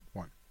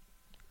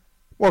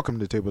Welcome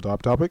to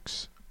Tabletop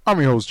Topics. I'm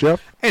your host,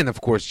 Jeff. And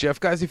of course, Jeff,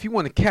 guys, if you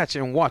want to catch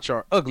and watch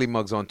our ugly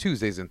mugs on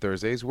Tuesdays and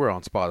Thursdays, we're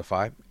on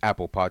Spotify,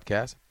 Apple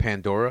Podcasts,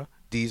 Pandora,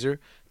 Deezer,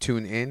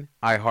 TuneIn,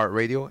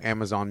 iHeartRadio,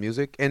 Amazon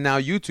Music, and now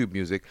YouTube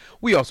Music.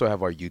 We also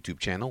have our YouTube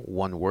channel,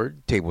 one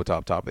word,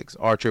 Tabletop Topics,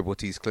 our Triple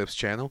T's Clips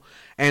channel,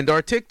 and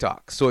our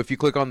TikTok. So if you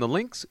click on the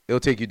links, it'll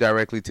take you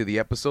directly to the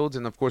episodes,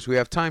 and of course, we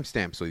have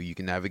timestamps so you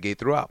can navigate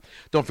throughout.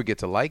 Don't forget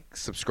to like,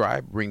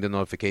 subscribe, ring the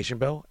notification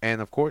bell,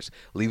 and of course,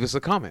 leave us a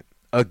comment.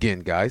 Again,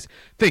 guys,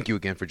 thank you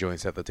again for joining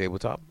us at the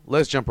tabletop.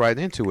 Let's jump right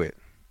into it.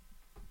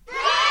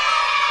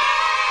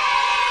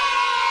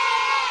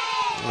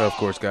 Of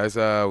course, guys,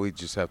 we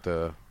just have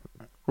to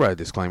write a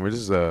disclaimer.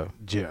 This is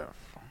Jeff.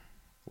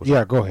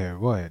 Yeah, go ahead.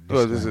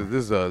 Oh,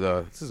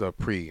 this is a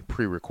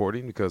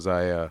pre-recording because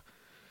I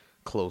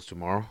close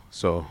tomorrow.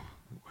 So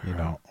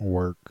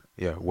work.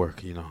 Yeah,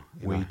 work.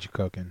 Wage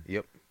cooking.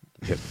 Yep.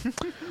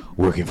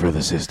 Working for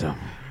the system.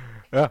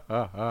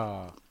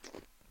 But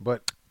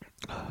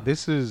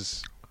this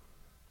is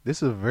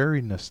a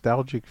very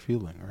nostalgic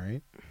feeling,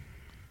 right?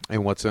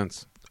 In what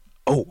sense?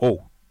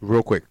 Oh,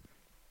 real quick.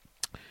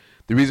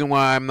 The reason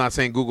why I'm not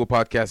saying Google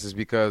Podcasts is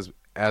because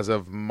as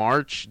of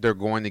March, they're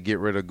going to get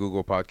rid of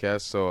Google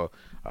Podcasts. So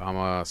I'm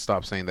going to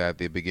stop saying that at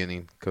the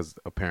beginning because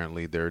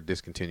apparently they're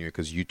discontinuing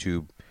because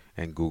YouTube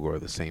and Google are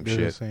the same They're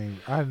shit. the same.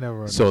 I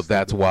never. So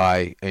that's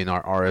why in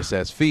our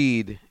RSS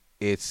feed,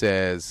 it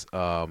says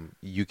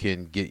you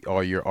can get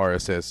all your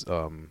RSS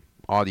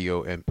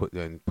audio and put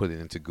it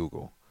into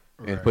Google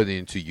and put it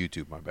into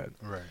YouTube. My bad.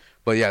 Right.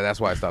 But yeah, that's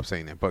why I stopped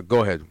saying that. But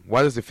go ahead.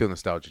 Why does it feel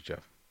nostalgic,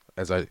 Jeff?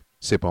 As I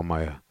sip on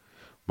my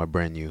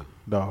brand new.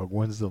 Dog,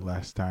 when's the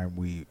last time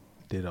we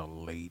did a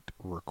late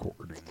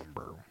recording,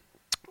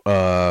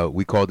 bro?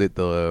 We called it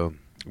the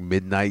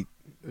midnight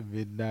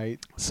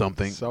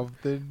something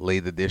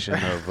late edition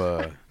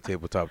of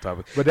Tabletop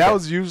Topic. But that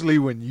was usually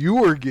when you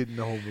were getting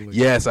home late.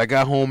 Yes, I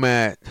got home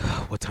at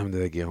what time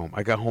did I get home?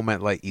 I got home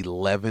at like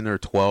 11 or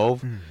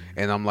 12,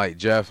 and I'm like,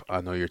 Jeff,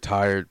 I know you're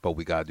tired, but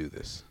we gotta do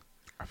this.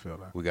 I feel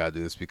that we gotta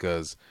do this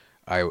because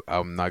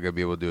I'm not gonna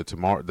be able to do it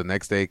tomorrow, the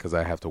next day, because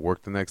I have to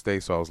work the next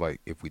day. So I was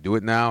like, if we do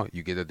it now,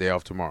 you get a day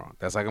off tomorrow.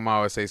 That's like I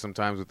always say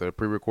sometimes with the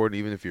pre-recording,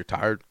 even if you're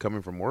tired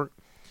coming from work.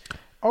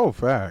 Oh,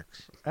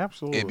 facts.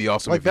 Absolutely. It'd be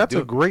awesome. Like, that's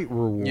a great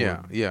reward.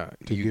 Yeah.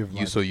 To give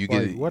you so you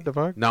get like, what the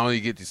fuck? Not only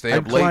you get to stay I'd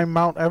up late. climb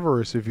Mount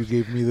Everest if you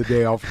gave me the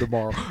day off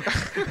tomorrow.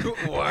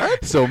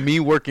 What? So me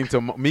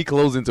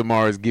closing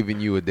tomorrow is giving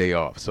you a day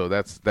off. So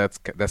that's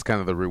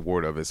kind of the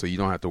reward of it. So you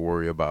don't have to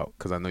worry about,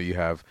 because I know you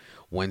have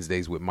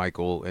Wednesdays with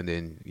Michael, and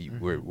then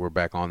we're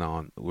back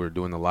on we're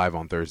doing the live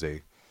on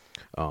Thursday.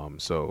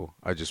 So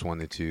I just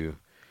wanted to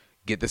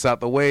get this out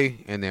the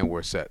way, and then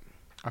we're set.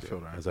 I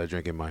feel that as I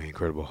drink in my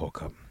Incredible Hulk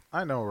cup.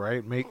 I know,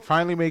 right?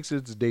 Finally makes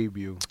its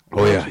debut.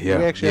 Oh, yeah. We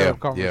actually have a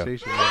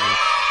conversation.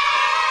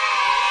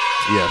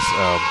 Yes.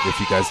 If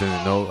you guys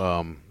didn't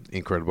know,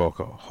 Incredible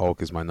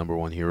Hulk is my number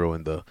one hero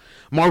in the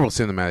Marvel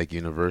Cinematic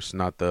Universe,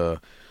 not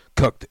the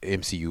cucked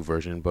MCU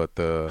version, but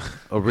the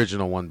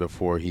original one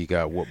before he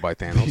got whooped by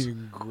Thanos. The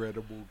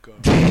Incredible Hulk.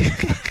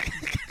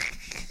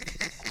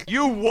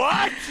 You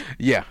what?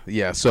 Yeah.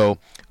 So,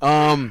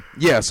 of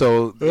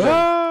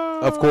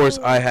course,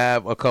 I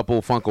have a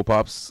couple Funko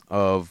Pops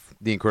of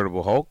the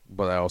Incredible Hulk,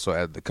 but I also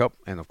added the cup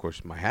and, of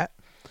course, my hat.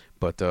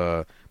 But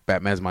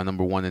Batman's my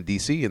number one in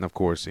DC, and, of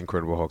course,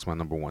 Incredible Hulk's my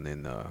number one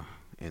in the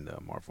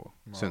Marvel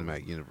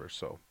Cinematic Universe.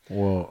 So,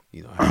 well,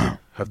 I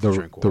have to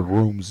drink water. The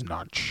room's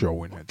not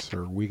showing it,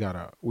 sir. We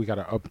gotta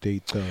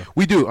update the.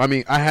 We do. I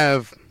mean, I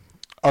have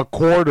a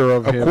quarter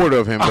of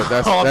him, but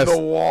that's the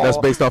wall. That's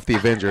based off the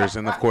Avengers,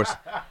 and of course,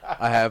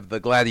 I have the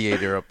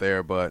Gladiator up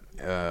there. But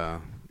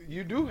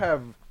you do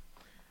have.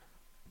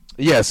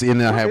 Yes,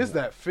 and I have. Is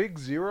that Fig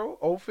Zero?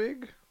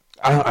 O-Fig?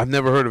 I've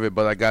never heard of it,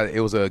 but I got it. It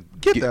was a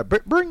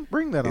that.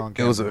 Bring that on.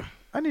 It was a.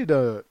 I need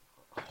to.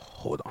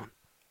 Hold on.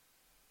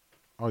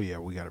 Oh yeah,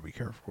 we gotta be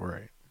careful,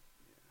 right?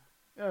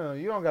 No,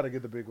 you don't gotta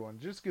get the big one.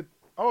 Just get.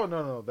 Oh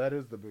no, that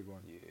is the big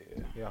one.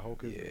 Yeah,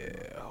 Hulk is.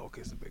 Yeah, Hulk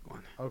is the big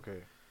one.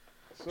 Okay.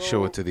 So,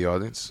 show it to the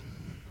audience.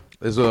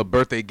 This is a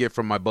birthday gift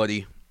from my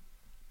buddy,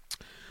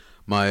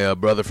 my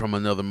brother from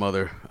another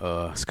mother,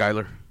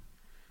 Skyler.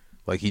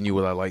 Like, he knew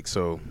what I like,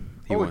 so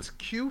he wants. It's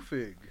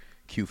Q-Fig.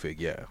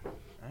 Q-Fig, yeah.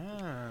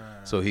 Ah.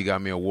 So he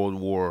got me a World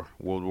War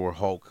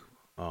Hulk.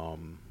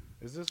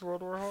 Is this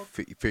World War Hulk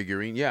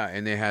figurine? Yeah,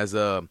 and it has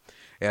a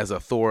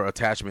Thor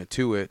attachment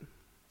to it.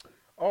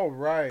 Oh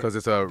right. Because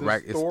it's a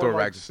rack. It's Thor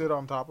rack. Sit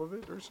on top of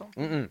it or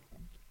something.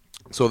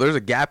 So there's a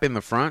gap in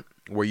the front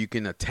where you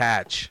can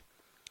attach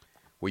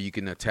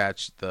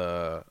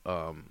the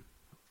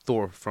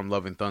Thor from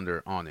Love and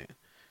Thunder on it.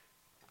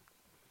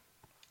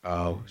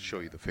 I'll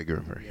show you the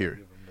figure right here.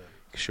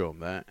 Show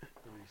them that.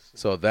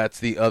 So that's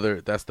the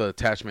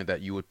attachment that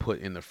you would put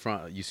in the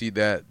front. You see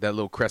that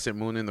little crescent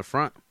moon in the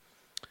front?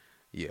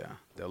 Yeah,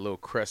 that little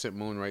crescent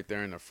moon right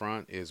there in the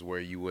front is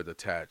where you would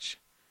attach.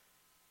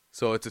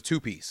 So it's a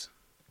two-piece.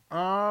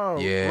 Oh,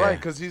 yeah. Right,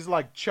 because he's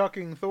like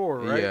chucking Thor,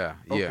 right? Yeah,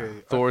 yeah. Okay.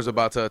 Thor's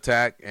about to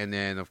attack, and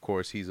then, of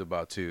course, Thor's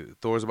about to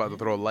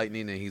throw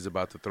lightning, and he's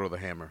about to throw the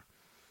hammer.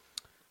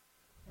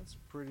 That's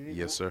pretty neat.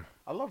 Yes, sir.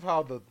 I love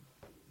how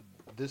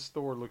this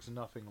Thor looks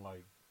nothing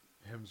like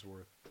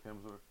Hemsworth.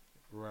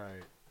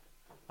 Right.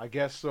 I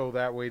guess so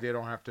that way they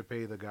don't have to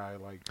pay the guy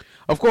like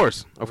Of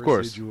course.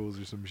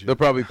 residuals or some shit. They're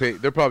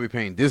probably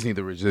paying Disney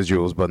the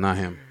residuals, but not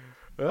him.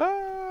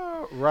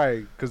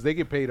 Right, because they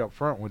get paid up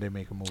front when they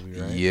make a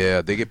movie, right?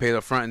 Yeah, they get paid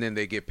up front and then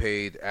they get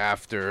paid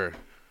after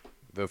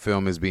the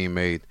film is being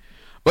made.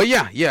 But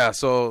yeah.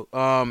 So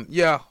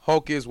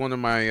Hulk is one of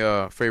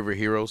my favorite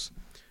heroes.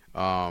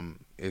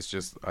 It's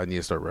just I need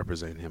to start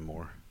representing him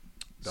more.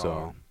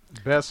 So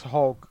best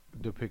Hulk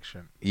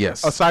depiction.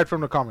 Yes. Aside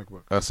from the comic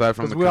book.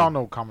 Because we all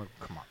know comic.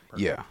 Come on.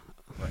 Perfect. Yeah.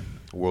 Right.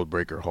 World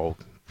Breaker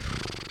Hulk.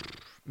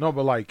 No,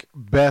 but like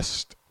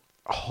best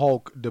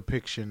Hulk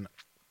depiction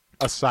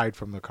aside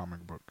from the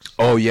comic books.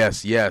 Oh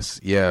yes.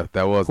 Yeah,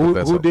 that was the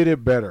best. Who did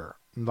it better?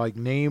 Like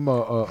name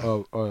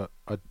a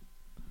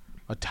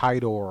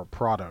title or a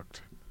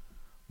product.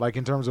 Like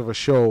in terms of a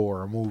show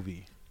or a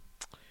movie.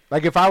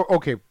 Like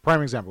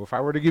prime example. If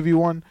I were to give you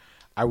one,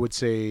 I would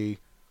say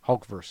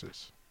Hulk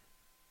versus.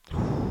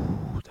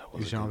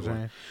 You see what I'm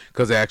saying?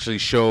 Because they actually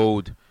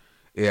showed,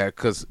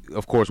 because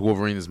of course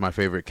Wolverine is my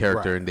favorite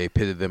character, Right. and they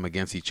pitted them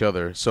against each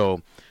other.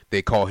 So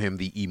they call him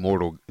the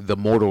mortal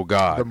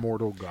god. The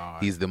mortal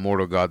god. He's the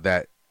mortal god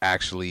that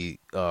actually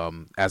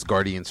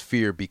Asgardians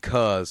fear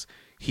because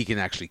he can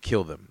actually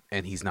kill them,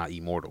 and he's not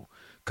immortal.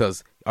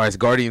 Because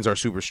Asgardians are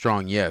super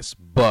strong, yes,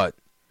 but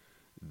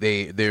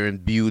they're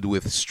imbued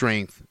with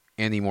strength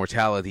and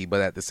immortality, but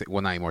at the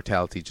not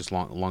immortality, just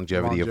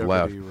longevity of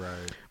life. Right.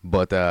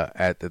 But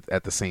at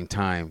the same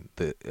time,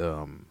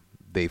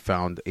 they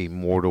found a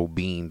mortal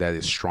being that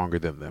is stronger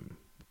than them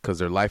because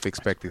their life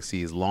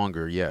expectancy is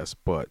longer, yes,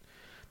 but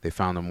they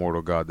found a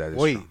mortal god that is.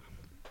 Wait, strong.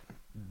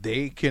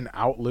 they can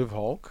outlive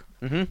Hulk?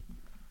 Mm-hmm.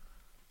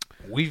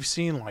 We've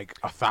seen like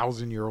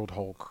 1,000-year-old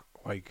Hulk,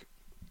 like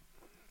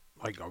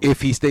if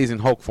he stays in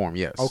Hulk form,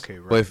 yes. Okay,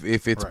 right. But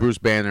if it's Right. Bruce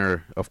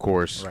Banner, of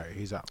course. Right,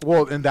 he's out.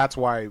 Well, and that's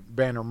why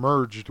Banner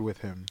merged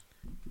with him,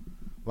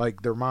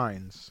 like their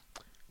minds.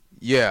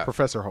 Yeah.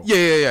 Professor Hulk.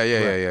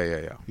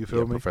 Yeah. You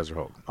feel me? Professor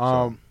Hulk.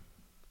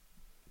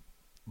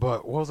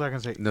 But what was I gonna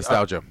say?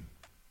 Nostalgia.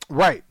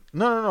 Right.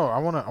 No. I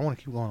wanna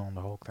keep going on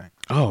the Hulk thing.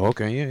 Oh,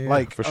 okay. Yeah.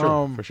 Like, for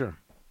sure.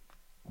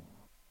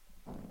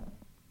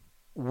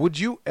 Would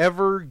you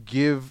ever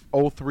give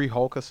 03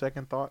 Hulk a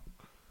second thought?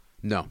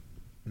 No.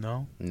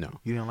 No.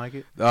 You didn't like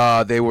it?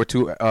 They were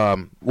too.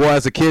 Well,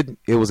 as a kid,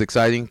 it was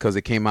exciting because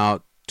it came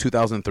out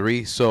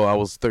 2003. So I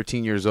was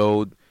 13 years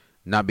old,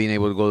 not being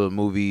able to go to the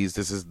movies.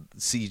 This is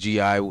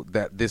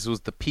CGI. This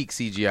was the peak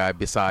CGI.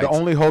 Besides, The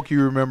only Hulk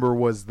you remember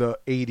was the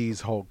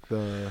 80s Hulk.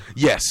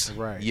 yes,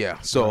 Right. yeah.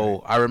 So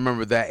Right. I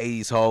remember that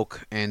 80s Hulk,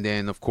 and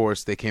then of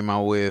course they came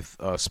out with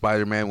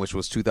Spider-Man, which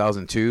was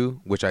 2002,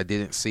 which I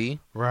didn't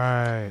see.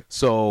 Right.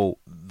 So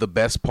the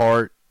best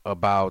part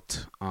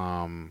about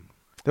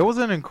There was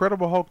an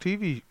Incredible Hulk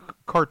TV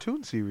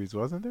cartoon series,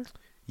 wasn't there?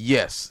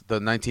 yes, the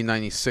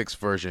 1996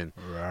 version.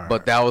 Right.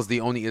 But that was the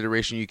only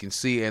iteration you can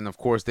see, and of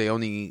course he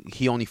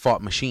only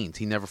fought machines.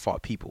 He never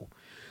fought people,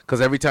 because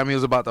every time he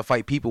was about to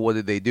fight people, what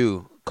did they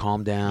do?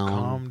 Calm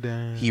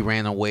down. He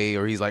ran away,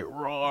 or he's like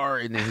roar,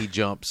 and then he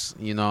jumps.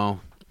 You know,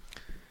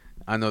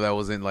 I know that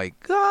wasn't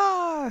like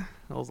I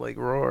was like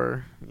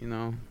roar. You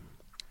know,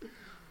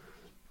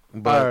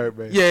 but All right,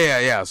 man.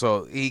 yeah.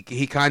 So he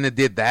kind of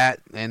did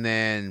that,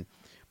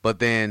 but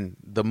then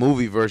the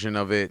movie version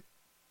of it,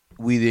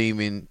 we didn't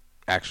even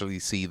actually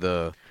see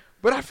the.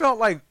 But I felt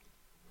like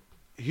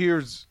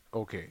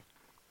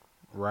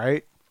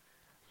right?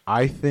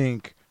 I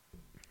think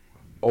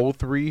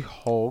 03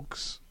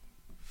 Hulk's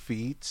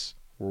feats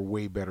were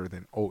way better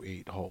than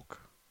 08 Hulk.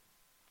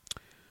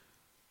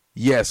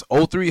 Yes,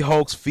 03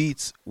 Hulk's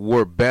feats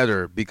were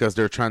better because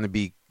they're trying to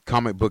be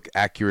comic book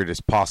accurate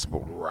as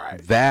possible.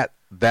 Right. That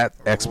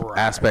Right.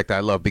 aspect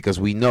I love because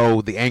we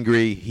know the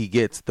angrier he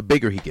gets, the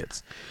bigger he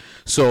gets.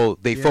 So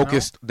they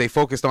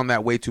focused on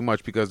that way too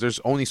much because there's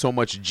only so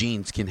much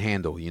genes can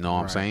handle, you know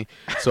what I'm saying?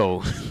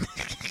 So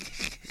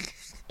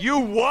You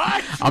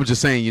what? I'm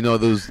just saying, you know,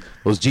 those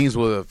genes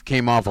would have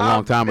came off a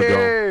long time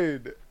ago.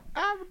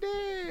 I'm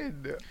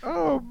dead.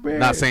 Oh man.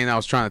 Not saying I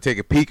was trying to take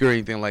a peek or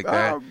anything like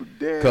that. I'm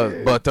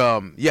dead. But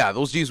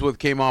those genes would have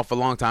came off a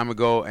long time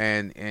ago,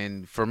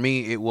 and for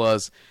me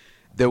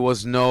there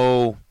was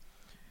no.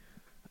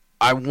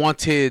 I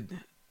wanted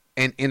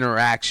an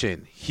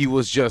interaction. He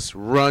was just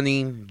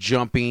running,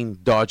 jumping,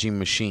 dodging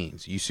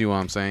machines. You see what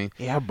I'm saying?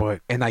 Yeah,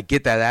 but And I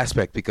get that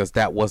aspect because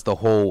that was the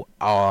whole.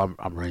 Oh,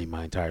 I'm running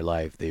my entire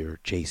life. They were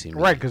chasing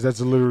me. right, because that's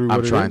literally what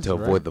I'm it trying is, to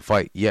right? avoid the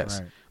fight.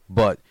 Yes, Right.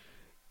 but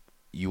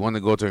you want to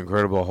go to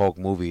Incredible Hulk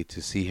movie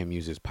to see him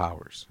use his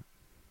powers.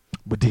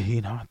 But did he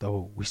not,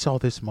 though? We saw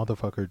this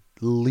motherfucker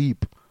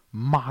leap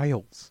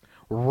miles,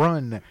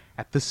 run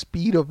at the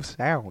speed of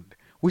sound.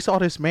 We saw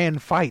this man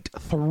fight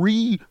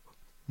 3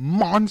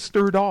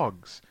 monster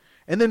dogs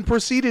and then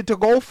proceeded to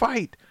go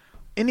fight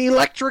an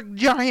electric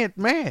giant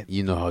man.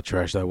 You know how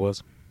trash that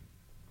was?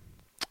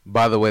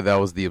 By the way, that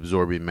was the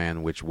Absorbing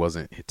Man, which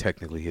wasn't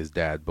technically his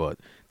dad, but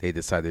they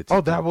decided to.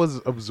 Oh, that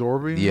was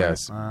Absorbing?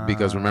 Yes,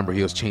 because remember,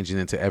 he was changing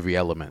into every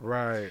element.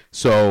 Right.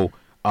 So,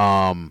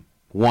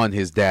 one,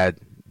 his dad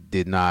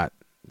did not.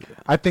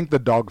 I think the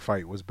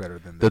dogfight was better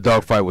than The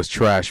dogfight was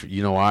trash.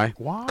 You know why?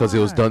 Why? Because it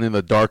was done in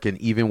the dark, and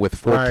even with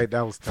 4K, Right,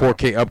 that was tough.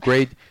 4K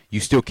upgrade, you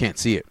still can't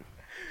see it.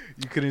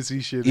 You couldn't see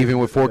shit. Even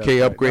with 4K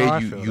Yeah, upgrade, no, I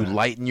you feel that.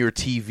 lighten your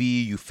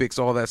TV, you fix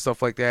all that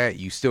stuff like that.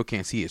 You still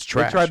can't see it. It's They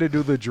trash. tried to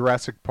do the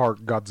Jurassic Park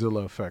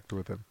Godzilla effect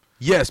with him.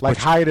 yes, Like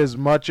but hide as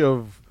much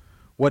of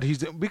what he's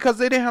doing because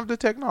they didn't have the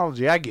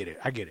technology. I get it.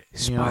 You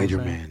know what I'm saying?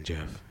 Spider-Man,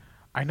 Jeff.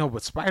 I know,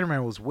 but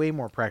Spider-Man was way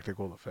more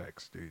practical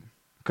effects, dude.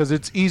 Because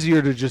it's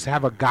easier to just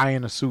have a guy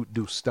in a suit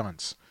do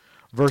stunts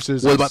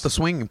versus What about the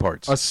swinging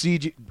parts? a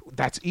CG.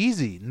 That's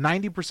easy.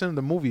 90% of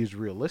the movie is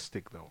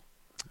realistic, though.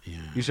 Yeah.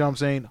 You see what I'm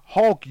saying?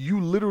 Hulk, you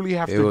literally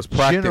have It to was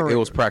practical. generate. It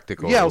was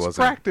practical. Yeah, it It was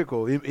wasn't-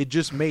 practical. It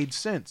just made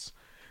sense.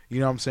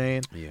 You know what I'm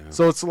saying? Yeah.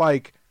 So it's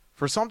like,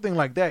 for something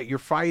like that, you're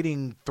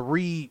fighting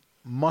 3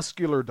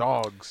 muscular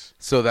dogs.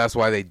 So that's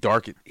why they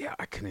darkened. Yeah,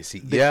 I couldn't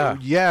see. Yeah.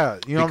 Yeah.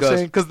 You know what I'm Because-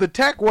 saying? Because the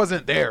tech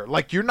wasn't there.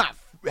 Like, you're not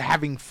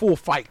having full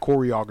fight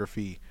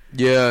choreography.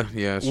 Yeah,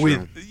 it's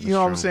With true. you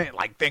know what I'm saying?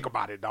 Like, think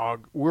about it,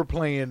 dog. We're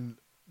playing.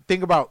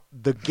 Think about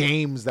the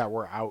games that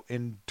were out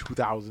in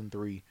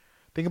 2003.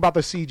 Think about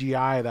the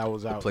CGI that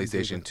was out. in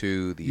PlayStation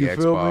 2, the You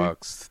feel me?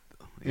 Xbox.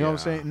 You know what I'm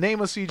saying?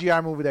 Name a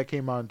CGI movie that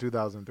came out in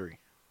 2003.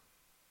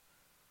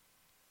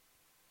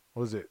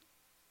 What was it?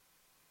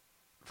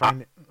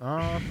 Finding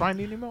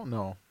Nemo?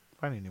 No.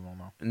 Finding Nemo,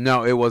 no.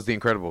 No, it was The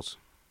Incredibles.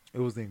 It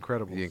was The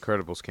Incredibles. The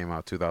Incredibles came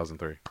out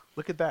 2003.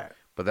 Look at that.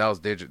 But that was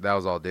digital. That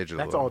was all digital.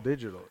 That's though. all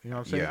digital. You know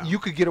what I'm saying? Yeah. You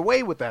could get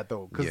away with that,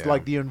 though, because, Yeah.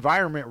 like, the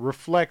environment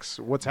reflects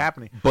what's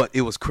happening. But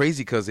it was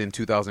crazy because in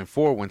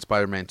 2004, when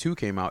Spider-Man 2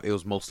 came out, it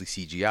was mostly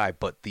CGI,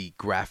 but the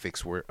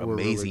graphics were Were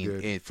really amazing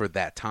good. for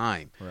that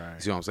time. Right.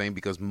 You see what I'm saying?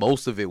 Because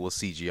most of it was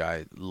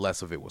CGI,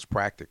 less of it was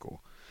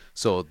practical.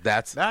 So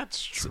that's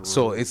true.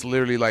 so it's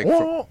literally like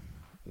Well, for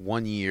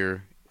 1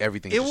 year,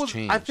 everything it just was.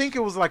 changed. I think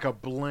it was like a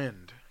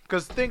blend.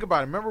 Because think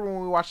about it. Remember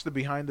when we watched the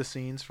behind the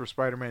scenes for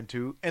Spider-Man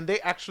 2, and they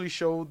actually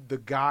showed the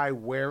guy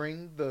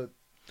wearing the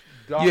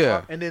dog,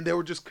 Yeah. and then they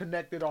were just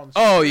connected on.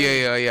 Oh screen.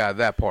 yeah,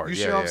 that part. You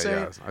yeah, see what I'm yeah, saying?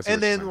 yeah. I see what And you're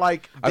then saying.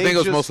 like I they think it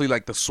was just- mostly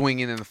like the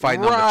swinging and the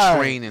fighting on Right. the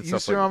train and you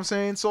stuff see like what that. I'm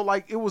saying? So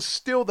like it was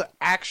still the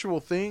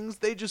actual things.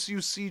 They just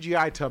used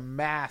CGI to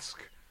mask,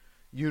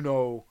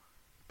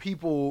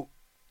 people.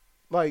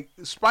 Like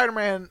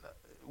Spider-Man,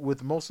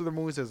 with most of the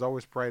movies, has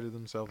always prided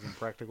themselves in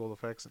practical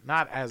effects,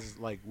 not as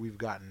like we've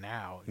gotten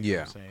now. You know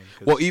what I'm saying?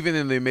 'Cause- Well, even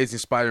in the Amazing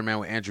Spider-Man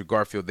with Andrew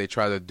Garfield, they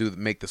try to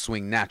make the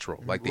swing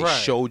natural. Like they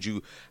Right. showed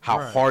you how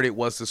Right. hard it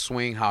was to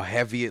swing, how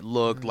heavy it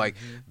looked, like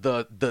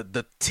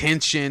the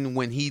tension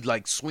when he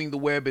like swing the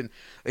web, and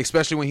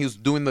especially when he was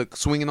doing the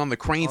swinging on the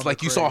cranes. On the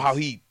Like you saw how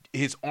cranes.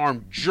 his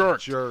arm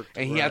jerked, Jerked,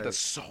 and he had to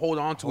right. hold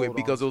on to it Hold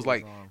because on it was to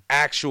his like arm.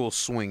 actual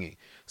swinging.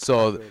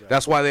 So that.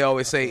 that's why they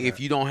always say feel if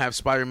that. you don't have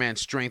Spider-Man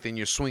strength and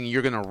you're swinging,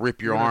 you're gonna rip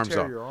your You're gonna arms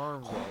tear off. your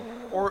arms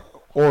off.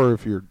 Or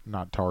if you're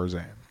not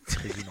Tarzan,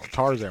 'Cause,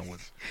 Tarzan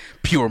was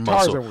Pure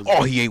muscle. Tarzan was-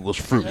 All he ate was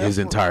fruit his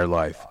entire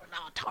life. no,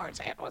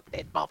 Tarzan was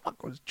that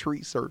motherfucker was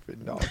tree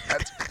surfing, dog.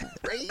 That's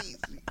crazy.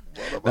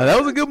 Now, that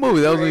was a good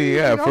movie. That was Crazy.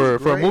 yeah That for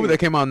was for a movie great. that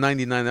came out in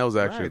 '99. That was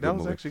actually a Right, good that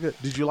was movie. actually good.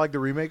 Did you like the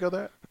remake of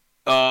that?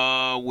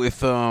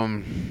 With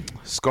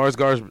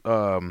Skarsgård's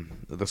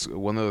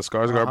one of the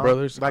Skarsgård Uh-huh.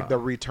 brothers. Like the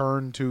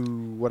return to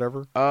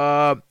whatever.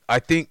 I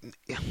think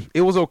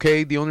it was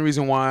okay. The only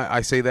reason why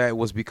I say that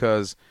was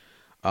because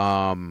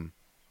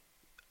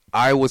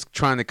I was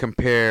trying to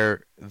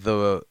compare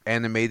the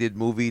animated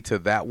movie to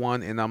that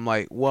one, and I'm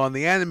like, well, in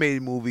the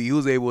animated movie, he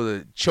was able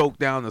to choke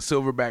down the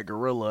silverback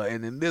gorilla,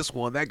 and in this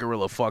one, that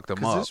gorilla fucked him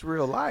Because up. it's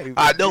real life.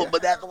 I know,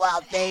 but that's what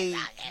I'm saying.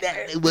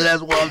 That's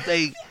what I'm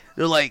saying.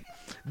 They're like,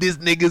 this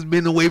nigga's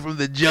been away from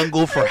the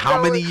jungle for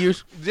how many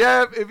years?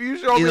 Jeff, if you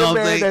show You me know a what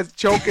I'm man saying? that's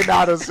choking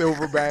out a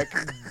silverback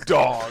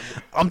dog.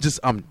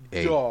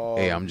 Dog.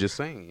 I'm just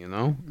saying, you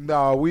know.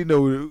 No, we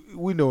know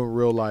in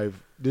real life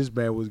this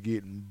man was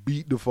getting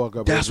beat the fuck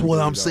up. That's every what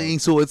day, I'm dog. saying.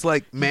 So it's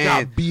like, He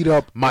man, got beat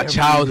up. my every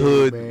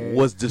childhood day, man.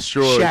 was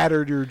destroyed.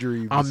 Shattered your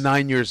dreams. I'm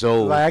 9 years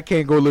old. Like I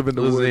can't go live in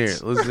the Listen woods.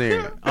 here, listen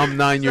here. I'm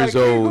 9 years I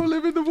can't old. go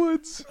live in the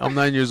woods. I'm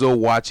 9 years old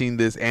watching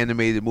this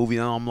animated movie,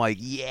 and I'm like,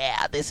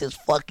 yeah, this is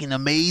fucking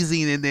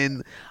amazing. And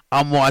then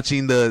I'm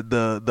watching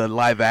the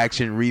live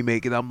action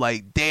remake, and I'm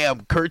like,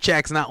 damn,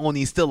 Kerchak's not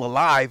only still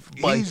alive,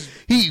 but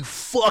he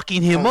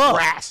fucking him up.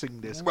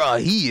 Harassing this guy. Bruh,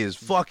 he is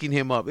fucking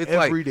him up. It's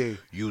Every like, day.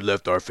 you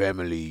left our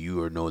family.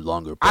 You are no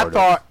longer I part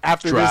thought of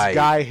after Strive. this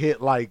guy hit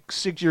like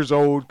 6 years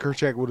old,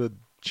 Kerchak would have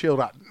chilled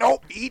out.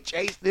 Nope, he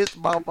chased this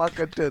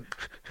motherfucker to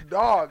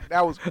dog.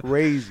 That was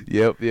crazy.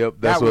 Yep. That's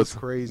That was what's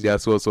crazy.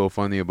 That's what's so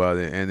funny about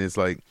it, and it's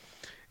like,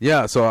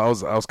 yeah. So I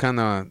was kind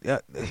of, yeah,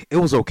 it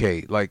was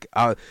okay. Like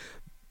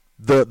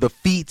the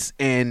feats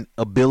and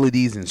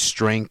abilities and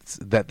strengths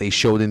that they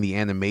showed in the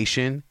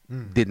animation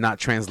did not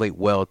translate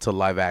well to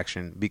live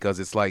action, because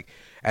it's like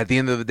at the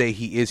end of the day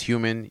he is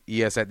human.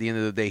 Yes, at the end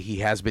of the day he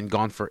has been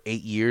gone for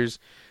 8 years.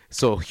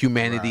 So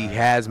humanity Right,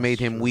 has that's made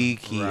him true.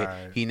 weak.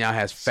 Right. He now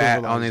has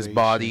fat on his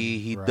body.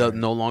 He Civilization,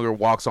 no longer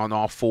walks on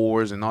all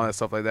fours and all that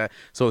stuff like that.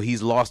 So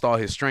he's lost all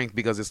his strength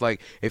because it's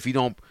like if you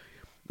don't,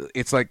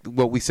 it's like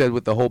what we said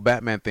with the whole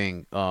Batman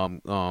thing.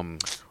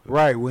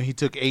 Right, when he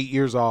took 8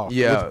 years off.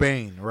 Yeah. With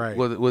Bane, right.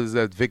 What is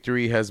that?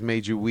 Victory has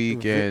made you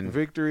weak, and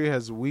Victory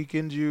has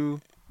weakened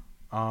you.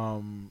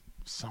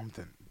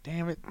 Something.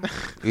 Damn it.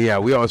 yeah,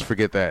 we always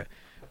forget that.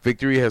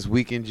 Victory has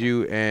weakened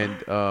you,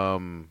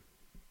 and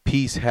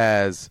peace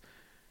has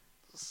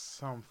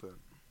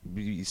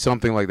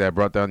something like that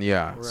brought down.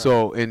 Yeah. Right.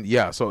 So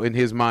in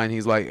his mind,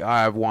 he's like,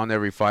 I've won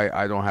every fight.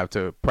 I don't have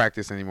to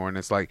practice anymore. And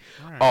it's like,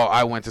 Right. oh,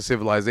 I went to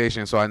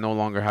civilization, so I no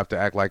longer have to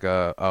act like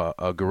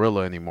a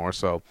gorilla anymore.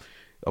 So,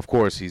 of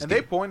course, he's And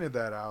they pointed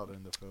that out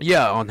in the film.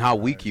 yeah, on how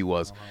weak Right, he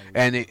was, on how weak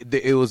and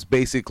it was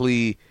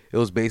basically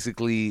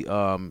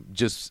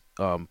just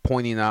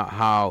pointing out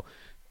how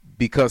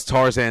because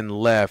Tarzan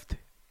left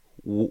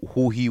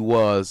who he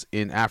was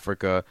in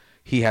Africa,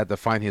 he had to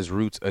find his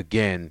roots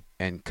again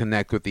and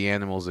connect with the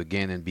animals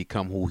again and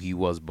become who he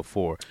was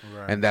before.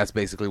 Right. And that's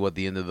basically what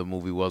the end of the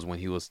movie was, when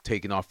he was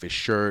taking off his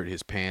shirt,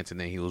 his pants, and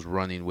then he was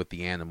running with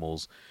the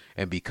animals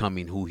and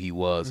becoming who he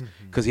was,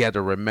 because he had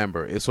to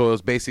remember. So it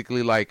was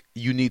basically like,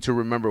 you need to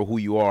remember who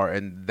you are,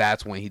 and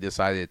that's when he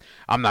decided,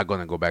 I'm not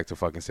going to go back to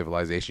fucking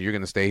civilization. You're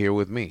going to stay here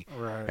with me,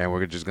 Right. and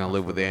we're just going to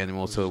live with the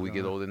animals till we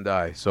get old and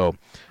die. So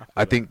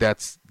I I think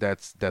that's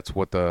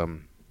what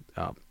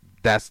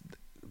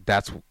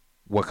that's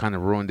what kind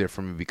of ruined it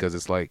for me, because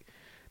it's like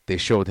they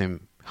showed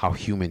him how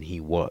human he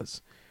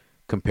was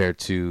compared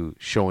to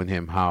showing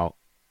him how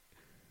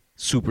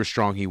super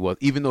strong he was.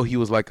 Even though he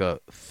was like a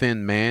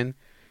thin man,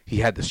 he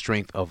had the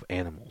strength of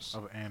animals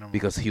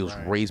because he was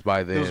right. raised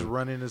by He was them.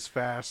 running as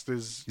fast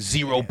as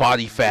Zero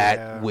body fat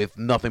Yeah. with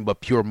nothing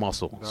but pure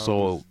muscle. That So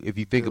was if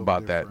you think built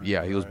about that, different,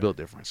 yeah, he was right. built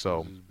different.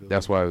 So He was built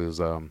that's why it was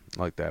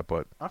like that.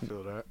 But I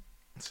feel that.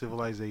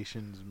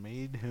 Civilizations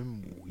made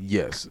him weak.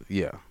 yes,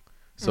 yeah.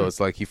 So it's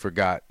like he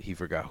forgot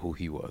who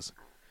he was.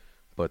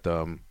 But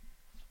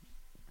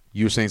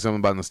you were saying something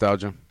about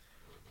nostalgia?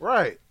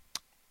 Right.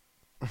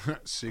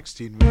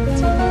 16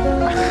 minutes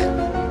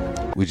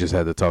in. We just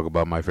had to talk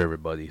about my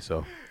favorite buddy,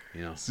 so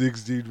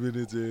 16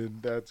 minutes in.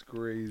 That's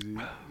crazy.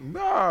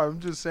 Nah, I'm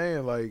just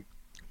saying, like,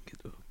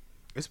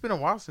 it's been a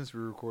while since we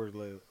recorded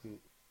lately.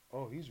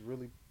 Oh, he's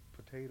really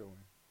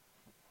potatoing.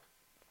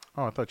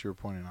 Oh, I thought you were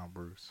pointing out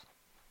Bruce.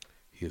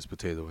 he is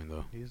potatoing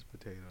though. He's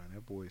potatoing.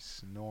 That boy's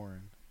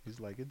snoring. He's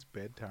like, it's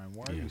bedtime.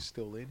 Why are Yeah. you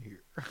still in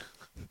here?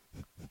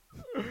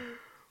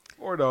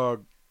 Poor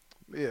dog.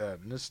 Yeah,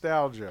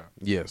 nostalgia.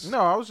 Yes. No,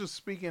 I was just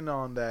speaking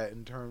on that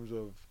in terms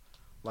of,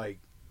 like,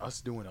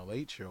 us doing a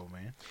late show,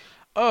 man.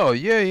 Oh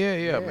yeah,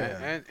 Yeah.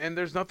 man. And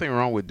there's nothing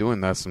wrong with doing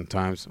that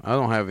sometimes. I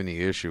don't have any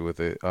issue with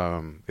it.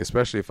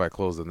 Especially if I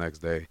close the next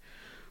day.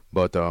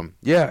 But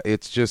yeah,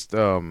 it's just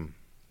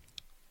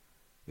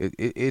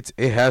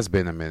it has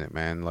been a minute,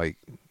 man. Like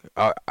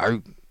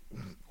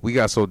we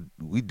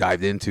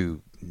dived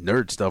into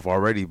nerd stuff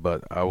already,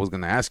 but I was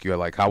gonna ask you,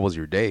 like, how was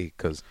your day?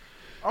 Because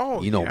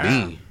Oh, you know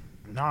yeah. me.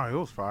 No, it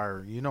was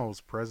fire. You know, it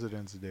was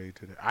President's Day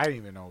today. I didn't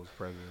even know it was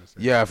President's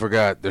Day. Yeah, I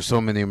forgot. There's so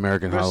many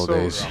American There's so-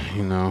 holidays.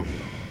 You know.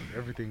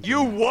 Everything.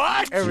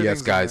 Yes,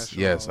 Everything's a guys.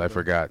 national Yes, I holiday.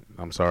 forgot.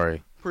 I'm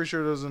sorry. Pretty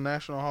sure there's a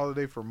national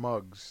holiday for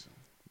mugs.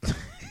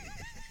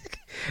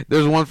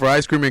 There's one for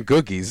ice cream and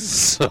cookies,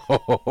 so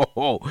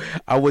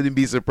I wouldn't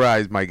be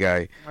surprised, my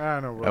guy. I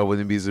know, I bro.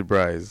 wouldn't be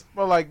surprised.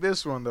 But like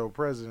this one though,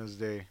 President's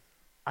Day.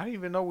 I didn't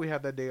even know we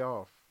had that day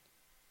off.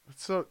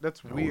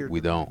 That's weird.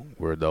 We don't.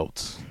 We're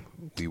adults.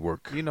 We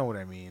work. You know what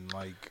I mean?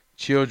 Like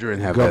Children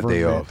have that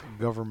day off.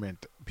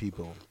 Government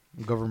people,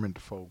 government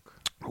folk,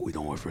 We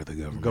don't work for the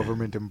government.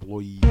 government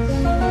employees,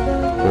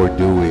 Or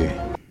do we?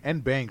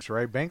 and banks.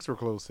 Right? Banks were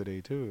closed today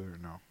too, or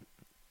no?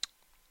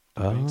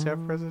 Do banks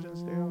have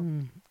President's Day off?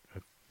 I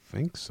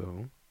think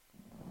so.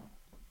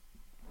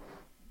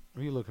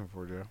 What are you looking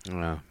for, Joe?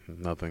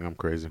 Nothing. I'm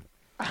crazy.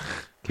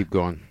 Keep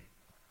going.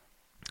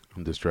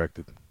 I'm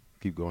distracted.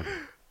 Keep going.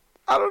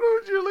 I don't know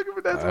what you're looking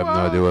for. That's I have wild.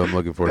 no idea what I'm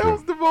looking for. That Too.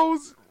 was the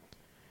most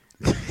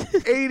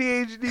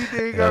ADHD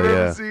thing Hell I've yeah.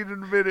 ever seen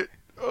in a minute.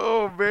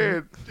 Oh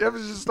man, Jeff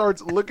just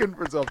starts looking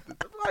for something.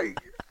 I'm like,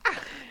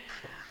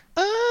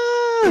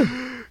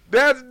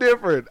 that's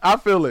different. I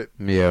feel it.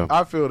 Yeah.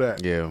 I feel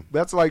that. Yeah.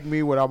 That's like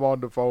me when I'm on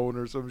the phone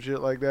or some shit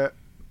like that,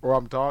 or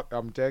I'm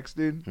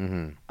texting.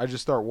 Mm-hmm. I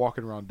just start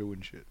walking around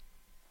doing shit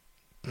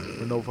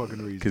for no fucking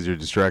reason. Because you're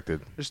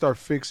distracted. Just start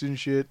fixing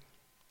shit,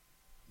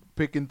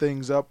 picking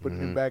things up, putting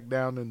Mhm. it back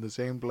down in the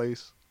same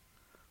place.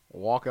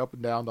 Walk up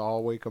and down the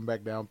hallway, come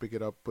back down, pick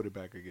it up, put it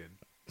back again.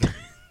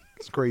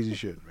 It's crazy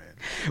shit, man.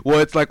 Well,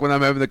 it's like when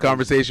I'm having the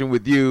conversation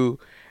with you,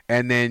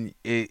 and then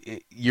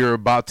you're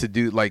about to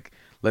do, like,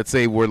 let's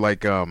say we're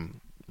like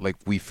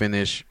we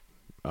finish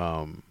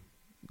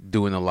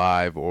doing a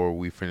live, or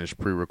we finish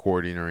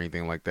pre-recording or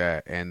anything like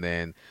that, and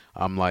then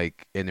I'm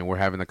like, and then we're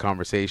having a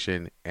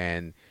conversation,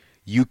 and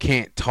you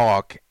can't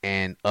talk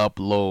and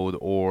upload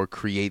or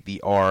create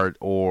the art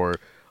or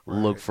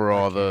look Right. for I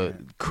all the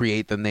can't.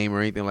 create the name or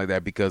anything like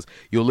that, because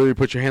you'll literally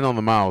put your hand on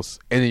the mouse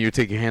and then you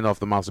take your hand off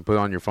the mouse and put it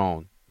on your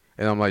phone.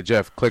 And I'm like,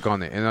 Jeff, click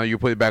on it. And then you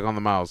put it back on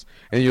the mouse.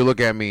 And you look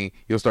at me,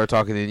 you'll start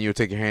talking, and you'll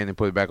take your hand and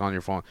put it back on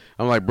your phone.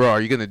 I'm like, bro, are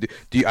you going to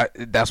do you,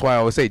 that's why I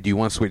always say, do you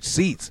want to switch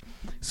seats?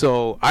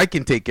 So I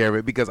can take care of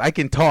it because I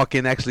can talk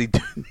and actually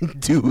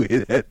do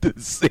it at the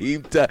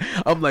same time.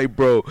 I'm like,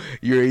 bro,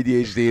 your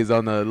ADHD is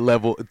on the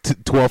level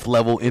 12th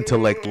level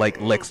intellect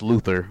like Lex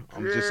Luthor.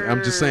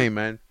 I'm just saying,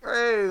 man.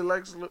 Hey,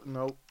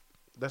 nope,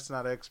 that's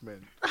not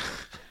X-Men.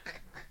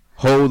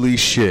 Holy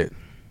shit.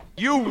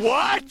 You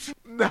what?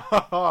 No,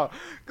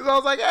 because I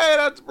was like, hey,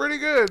 that's pretty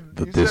good.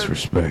 The You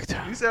disrespect.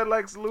 You said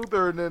Lex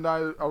Luthor, and then I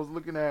was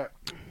looking at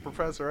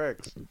Professor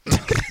X.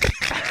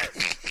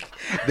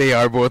 They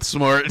are both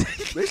smart.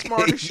 They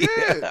smart as shit.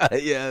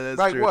 Yeah, that's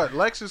Like true. what?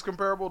 Lex is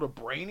comparable to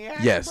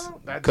Brainiac? Yes,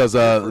 bro? That's because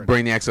different.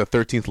 Brainiac's a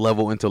 13th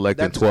level intellect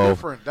That's and 12.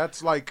 different.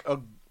 That's like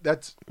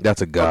that's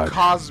That's a god. a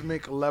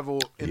cosmic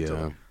level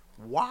intellect.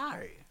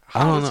 Why? I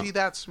How don't is know. he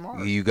that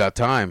smart? You got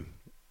time.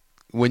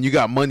 When you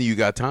got money, you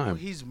got Well, time.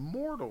 he's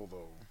mortal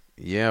though.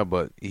 Yeah,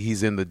 but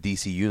he's in the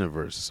DC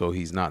universe, so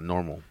he's not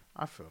normal.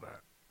 I feel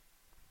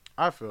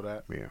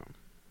that. Yeah.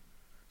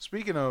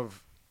 Speaking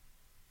of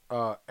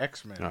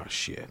X-Men. Oh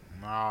shit.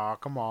 Nah,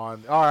 come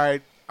on. All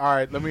right.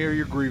 Let me hear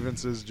your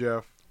grievances,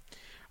 Jeff.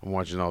 I'm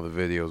watching all the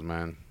videos,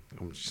 man.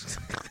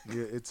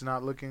 Yeah, it's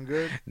not looking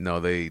good. No,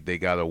 they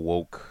got a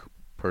woke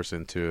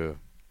person to.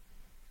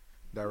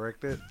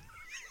 Direct it.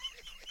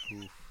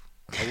 Oof.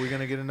 Are we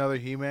gonna get another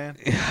He-Man?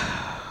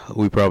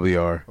 We probably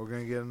are. We're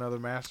gonna get another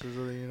Masters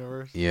of the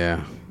Universe.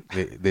 Yeah.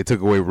 They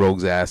took away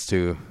Rogue's ass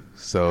too.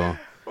 So.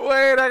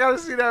 Wait, I gotta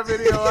see that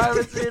video. I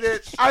haven't seen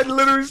it. I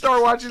literally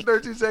started watching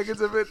 13 seconds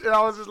of it, and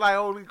I was just like,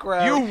 "Holy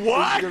crap!" You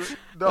what?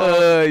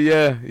 No,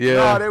 Yeah.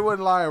 no, they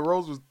wasn't lying.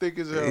 Rose was thick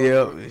as hell.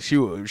 Yeah. She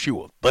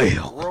was thick.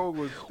 Rogue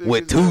was thick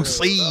With as two hell. That was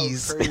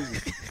C's.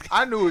 crazy.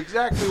 I knew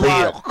exactly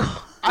why.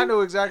 I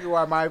knew exactly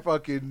why my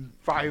fucking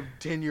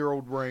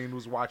 5-10-year-old brain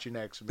was watching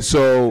X-Men.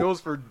 So. It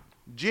was for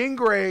Jean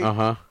Grey,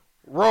 Uh-huh.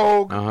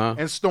 Rogue, Uh-huh.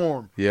 and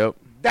Storm. Yep.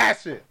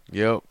 That's it.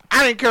 Yep.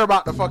 I didn't care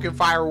about the fucking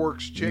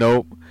fireworks chick.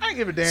 Nope. I didn't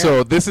give a damn.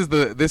 So this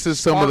is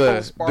some of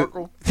the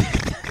Sparkle.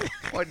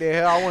 What the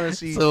hell? I want to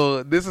see.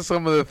 So this is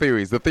some of the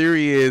theories. The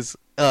theory is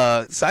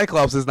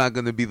Cyclops is not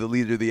going to be the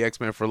leader of the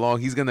X-Men for long.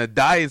 He's going to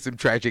die in some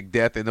tragic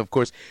death, and of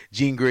course,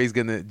 Jean Grey's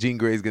going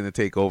to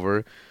take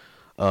over.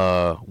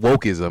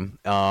 Wokeism.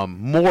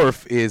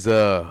 Morph is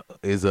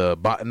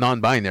a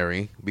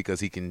non-binary because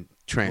he can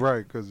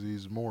Right, because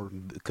he's more.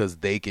 because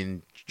they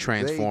can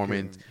transform They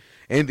into can-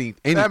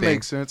 anything. That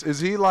makes sense. Is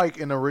he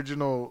like an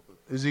original?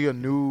 Is he a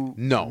new?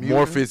 No, mutant?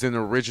 Morph is an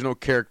original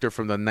character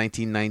from the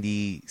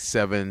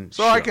 1997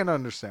 So show. I can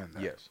understand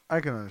that. Yes.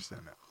 I can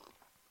understand that.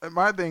 And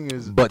my thing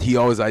is, But he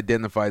always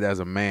identified as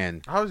a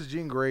man. how is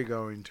Jean Grey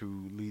going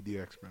to lead the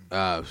X-Men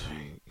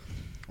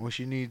when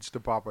she needs to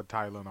pop a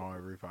Tylenol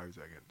every 5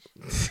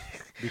 seconds?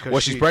 Because well,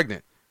 she's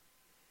pregnant.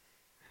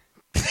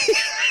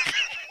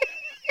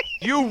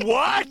 You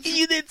what?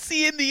 You didn't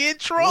see in the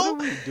intro. What are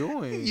we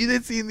doing? You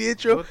didn't see in the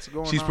intro. What's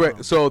going She's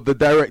on? So the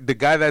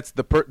guy that's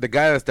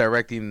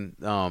directing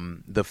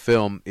the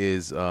film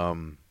is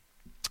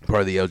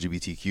part of the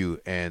LGBTQ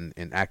and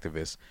an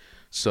activist.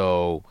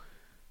 So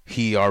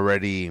he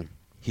already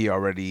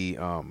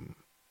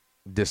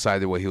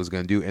decided what he was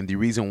going to do. And the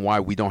reason why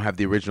we don't have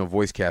the original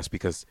voice cast,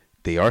 because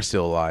they are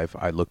still alive.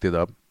 I looked it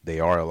up. They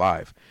are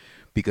alive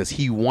because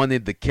he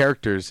wanted the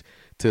characters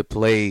to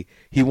play.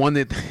 He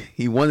wanted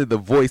the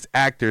voice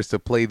actors to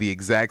play the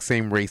exact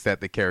same race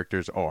that the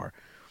characters are.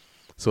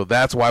 So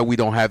that's why we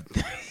don't have.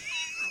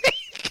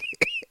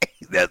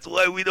 That's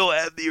why we don't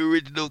have the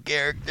original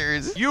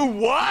characters. You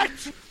what?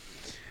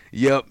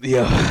 Yep.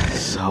 Yeah.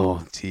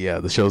 So yeah,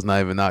 the show's not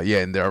even out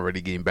yet, and they're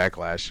already getting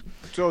backlash.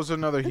 So it's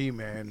another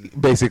He-Man.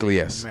 Basically,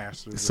 yes.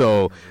 Masters of So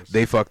the Universe.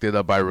 they fucked it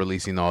up by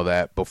releasing all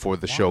that before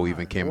the show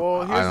even came.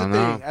 Well, here's I don't the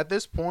know. thing. At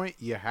this point,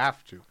 you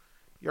have to.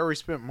 You already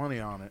spent money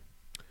on it.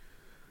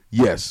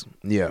 Yes,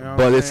 yeah, know what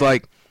but I'm it's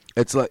saying?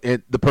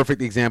 like the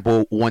perfect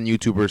example one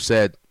YouTuber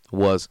said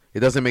was it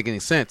doesn't make any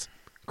sense.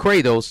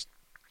 Kratos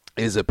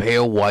is a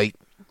pale white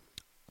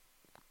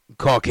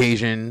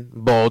Caucasian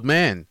bald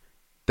man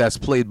that's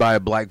played by a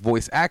black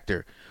voice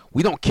actor.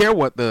 We don't care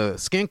what the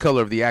skin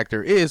color of the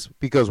actor is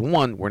because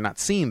one, we're not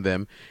seeing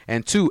them,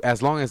 and two,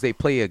 as long as they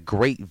play a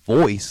great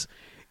voice,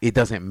 it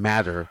doesn't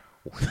matter.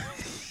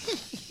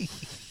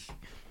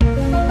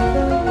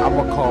 I'm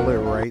gonna call it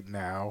right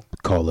now.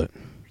 Call it.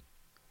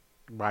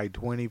 By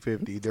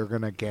 2050, they're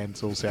gonna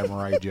cancel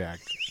Samurai Jack.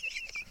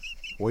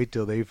 Wait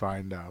till they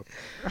find out.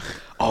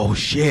 Oh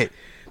shit!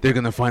 They're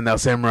gonna find out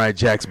Samurai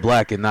Jack's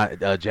black and not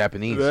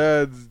Japanese.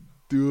 That's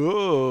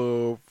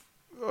dope.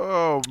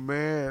 Oh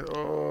man.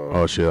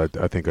 Oh shit!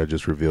 I think I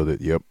just revealed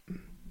it. Yep.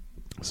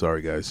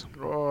 Sorry, guys.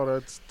 Oh,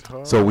 that's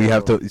tough. So we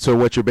have to. So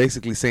what you're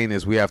basically saying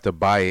is we have to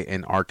buy it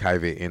and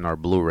archive it in our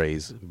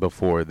Blu-rays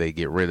before they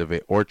get rid of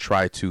it, or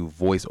try to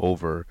voice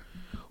over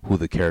who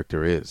the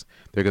character is.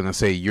 They're gonna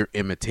say you're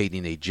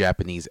imitating a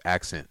Japanese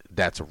accent.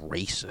 That's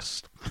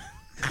racist.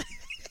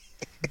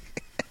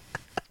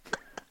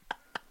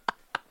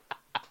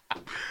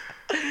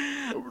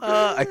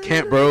 I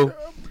can't, bro.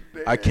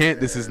 I can't.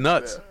 This is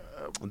nuts.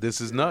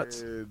 This is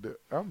nuts.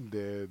 I'm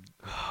dead.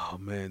 Oh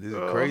man, this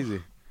is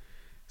crazy.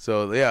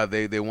 So yeah,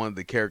 they wanted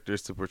the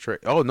characters to portray.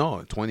 Oh no,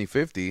 in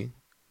 2050,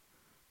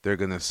 they're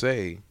gonna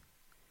say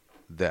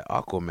that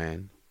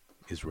Aquaman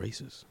is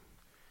racist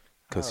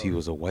because he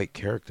was a white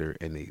character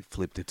and they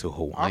flipped it to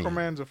Hawaiian.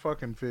 Aquaman's a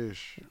fucking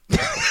fish. None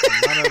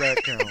of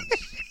that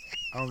counts.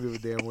 I don't give a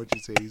damn what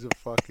you say. He's a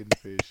fucking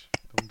fish.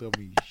 Don't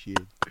tell me shit.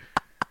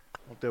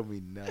 Don't tell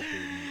me nothing.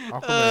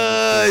 Aquaman's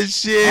a fish.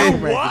 Shit,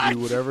 Aquaman can do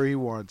whatever he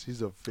wants.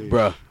 He's a fish.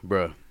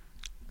 bruh.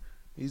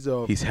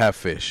 He's half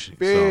fish.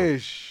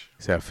 fish. So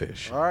he's half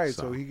fish. All right,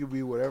 so he can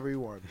be whatever he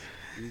wants.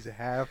 He's a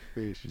half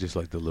fish. just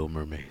like the Little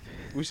Mermaid.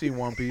 We see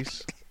One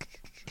Piece.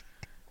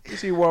 You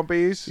see One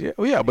Piece? Yeah,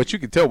 well, yeah, but you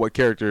can tell what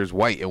character is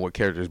white and what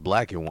character is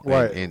black in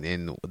Right.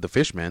 in the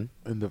Fishman.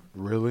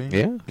 Really?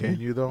 Yeah. Can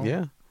you though?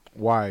 Yeah.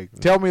 Why?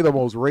 Tell me the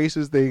most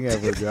racist thing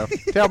ever, Jeff.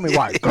 Tell me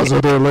why. Because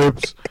of their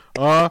lips.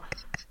 Right?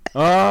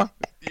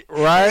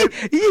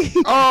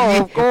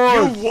 Oh, of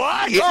course. You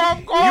what?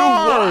 Of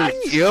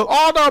course. Yep.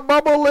 All the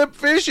bubble lip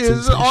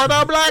fishes are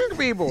the black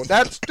people.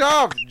 That's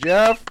tough,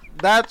 Jeff.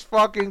 That's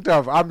fucking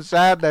tough. I'm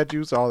sad that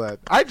you saw that.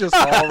 I just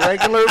saw a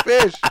regular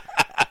fish.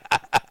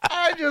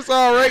 I just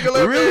saw a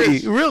regular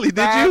fish. Really? Did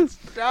That's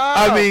you?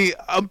 tough. I mean,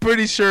 I'm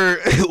pretty sure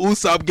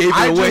Usopp gave it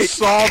I away. just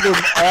saw them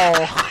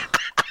all.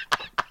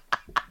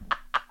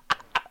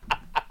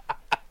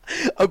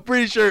 I'm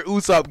pretty sure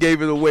Usopp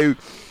gave it away.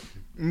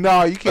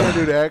 No, you can't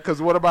do that.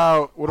 Cause what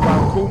about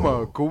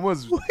Kuma?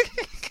 Kuma's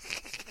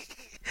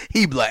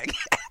He black.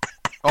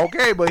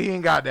 okay, but he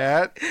ain't got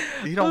that.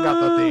 He don't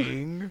got the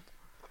thing.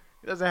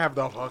 He doesn't have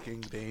the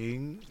fucking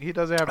thing. He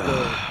doesn't have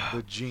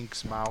the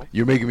jinx mouth.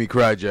 You're making me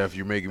cry, Jeff.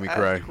 You're making me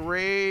cry. That's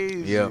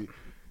crazy. Yep.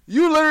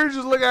 You literally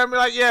just look at me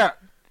like, yeah,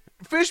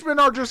 fishmen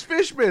are just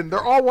fishmen.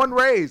 They're all one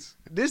race.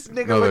 This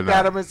nigga No, they're looked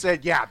at not. him and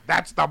said, yeah,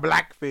 that's the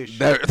black fish.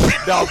 There-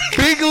 The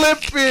big lip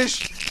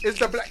fish is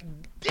the black.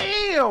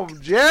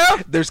 Damn,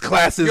 Jeff. There's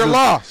classes. You're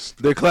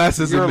lost. There are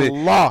classes You're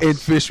in lost. in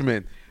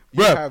Fishman,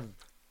 You bruh. have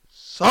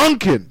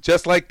sunken.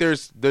 Just like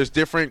there's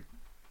different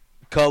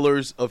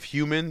colors of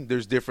human.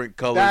 There's different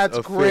colors That's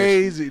of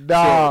crazy. fish.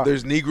 Nah. So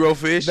there's Negro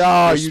fish.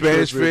 Nah, there's you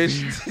Spanish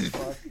tripping.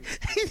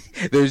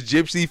 fish. There's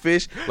gypsy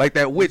fish, like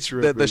that witch,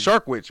 the tripping.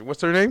 shark witch.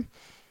 What's her name?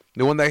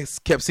 The one that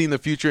kept seeing the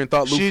future and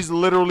thought Luke. She's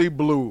literally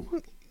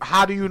blue.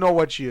 How do you know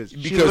what she is? She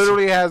Because-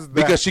 literally has that.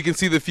 Because she can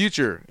see the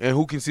future, and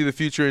who can see the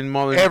future in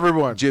modern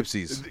Everyone.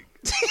 gypsies?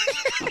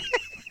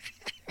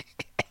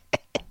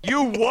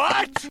 You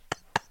what?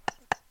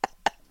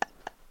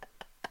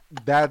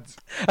 That's.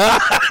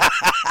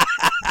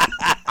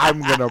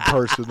 I'm gonna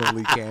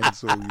personally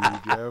cancel you,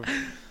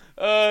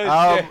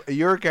 Jeff.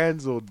 You're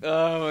canceled.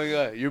 Oh my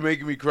god, you're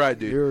making me cry,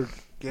 dude. You're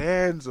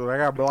canceled. I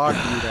gotta block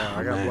you now.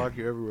 I gotta block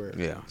you everywhere.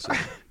 Yeah. So.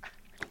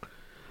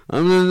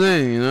 I'm just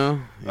saying, you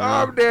know.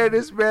 I'm dead.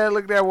 This man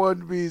looked at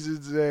One Piece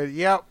and said,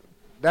 "Yep,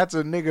 that's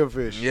a nigga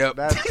fish. Yep.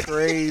 That's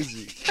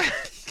crazy."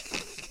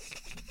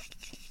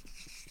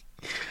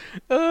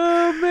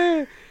 Oh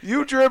man,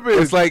 You tripping?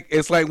 it's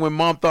like when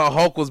Mom thought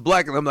Hulk was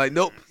black, and I'm like,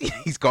 nope,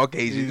 he's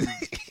Caucasian.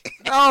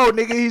 No,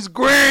 nigga, he's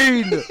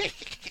green.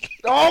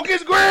 The Hulk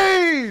is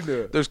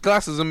green. There's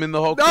classism in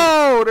the Hulk.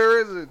 No,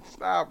 there isn't.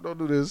 Stop. Don't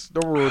do this.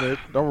 Don't ruin it.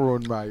 Don't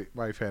ruin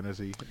my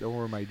fantasy. Don't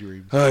ruin my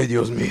dreams. Ay,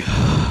 Dios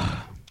mío.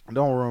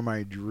 Don't ruin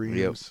my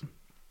dreams.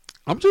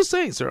 I'm just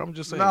saying, sir. I'm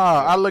just saying.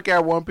 Nah, I look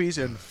at One Piece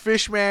and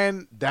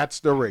Fishman, that's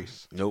the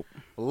race. Nope.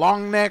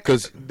 Long neck,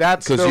 Because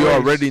that's the you race.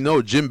 already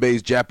know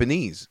Jinbei's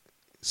Japanese.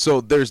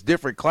 So there's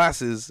different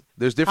classes.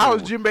 There's different. How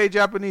is Jinbei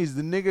Japanese?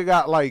 The nigga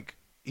got like,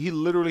 he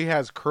literally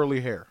has curly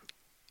hair.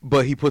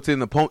 But he puts in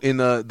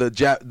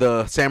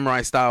the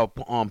samurai style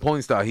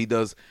pony style. He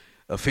does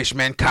a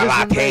fishman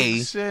Doesn't make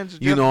karate. sense.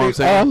 You know what I'm They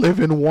saying? all live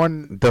in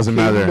one Doesn't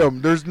matter.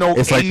 kingdom. There's no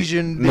It's like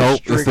Asian no,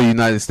 district. it's the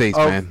United States,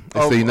 of- man. It's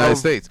of- the United of-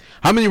 States.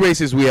 How many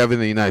races we have in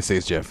the United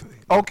States, Jeff?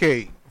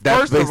 Okay,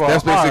 That's first of all,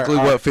 that's basically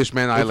all what right.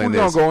 Fishman If Island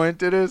we're is. gonna go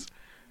into this,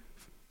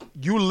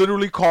 you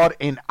literally called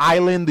an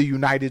island the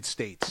United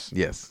States.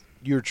 Yes,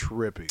 You're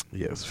tripping.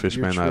 yes. You're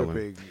Fishman Island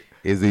tripping.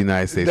 is the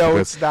United States. No,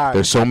 because it's not.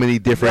 There's so many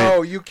different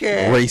No, you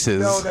can't.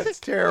 races. No, that's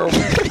terrible.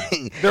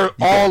 They're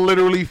all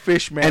literally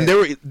fishmen. and they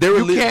were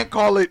you can't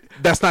call it.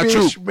 That's not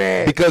fish true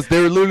man. because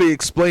they were literally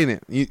explaining.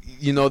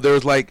 You know,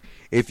 there's like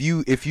if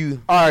you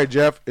All right,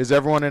 Jeff. Is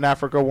everyone in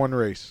Africa one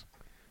race?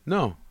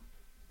 no.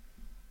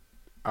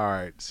 All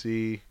right.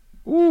 See.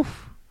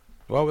 Oof.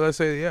 Why would I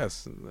say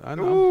yes? I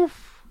know.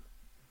 Oof.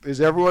 Is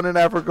everyone in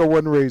Africa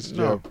one race,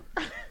 No.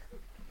 Jeff?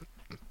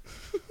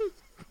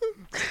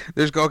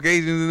 There's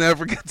Caucasians in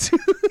Africa too.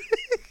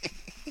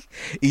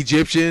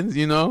 Egyptians,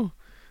 you know.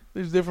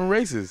 There's different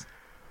races.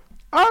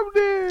 I'm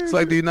dead. It's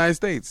like the United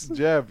States.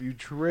 Jeff, you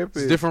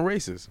tripping. It's different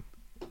races.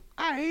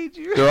 I hate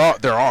you.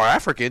 They're all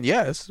African,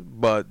 yes,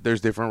 but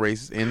there's different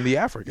races in the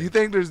African. You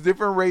think there's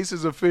different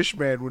races of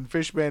fishman when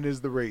fishman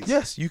is the race?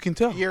 Yes, you can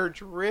tell. You're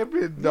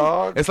tripping,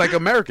 dog. It's like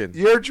American.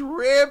 You're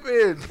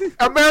tripping.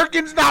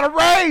 American's not a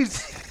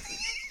race.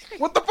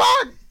 What the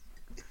fuck?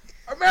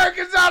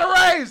 American's not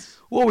a race.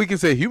 Well, we can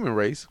say human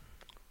race.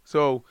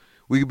 So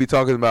we could be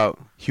talking about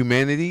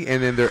humanity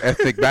and then their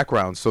ethnic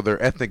background. So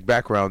their ethnic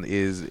background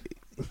is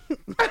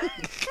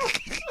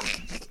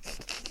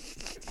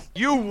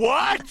You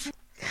what?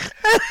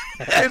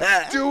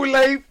 It's too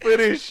late for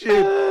this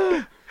shit.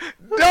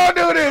 Don't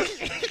do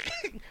this.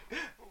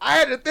 I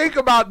had to think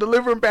about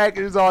delivering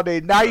packages all day.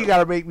 Now you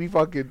gotta make me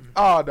fucking.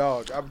 Oh,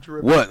 dog, I'm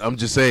tripping. what? I'm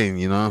just saying,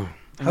 you know.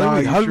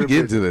 Nah, How you did we get tripping.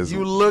 into this?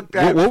 You looked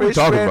at What we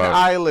talking Fishman about?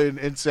 Island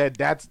and said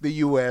that's the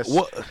U.S.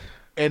 What?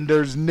 and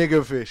there's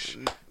nigga fish.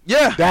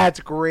 Yeah. That's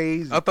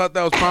crazy. I thought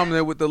that was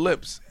prominent with the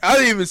lips. I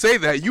didn't even say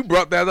that. You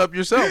brought that up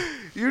yourself.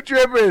 You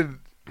tripping?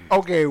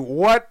 Okay,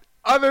 what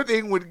other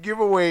thing would give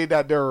away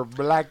that there are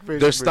black fish?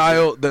 Their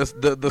style, the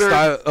They're-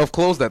 style of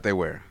clothes that they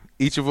wear.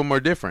 Each of them are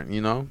different.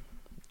 You know.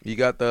 You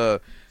got the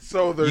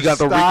So their you got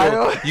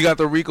style.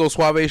 the Rico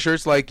Suave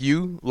shirts like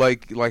you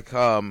like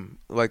how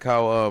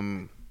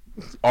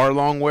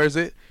Arlong wears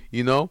it.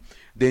 You know.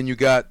 Then you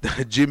got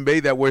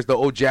Jinbei that wears the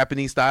old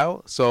Japanese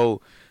style.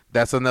 So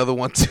that's another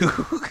one too.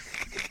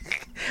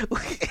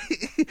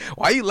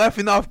 Why are you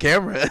laughing off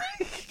camera?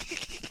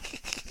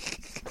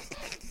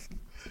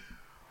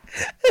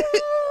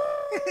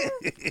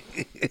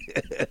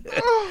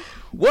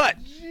 What?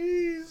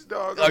 Jeez,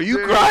 dog. Are I'm you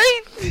dead.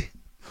 crying?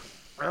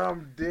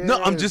 I'm dead.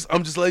 No, I'm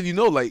just letting you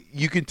know. Like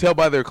you can tell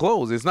by their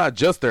clothes. It's not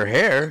just their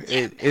hair.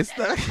 It's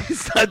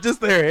not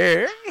just their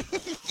hair.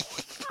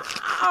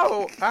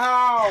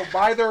 How?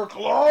 By their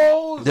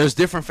clothes? There's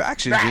different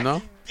factions, you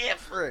know.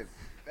 Different.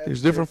 That's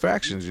There's different different.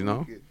 factions, you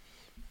know.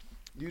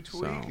 You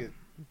tweaking.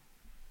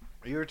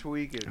 You're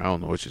tweaking. I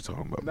don't know what you're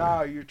talking about. Nah,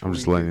 man. you're tweaking. I'm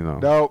just letting you know.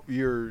 Nope,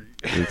 you're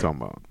What are you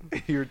talking about?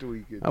 you're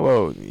tweaking.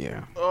 Well,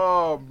 yeah.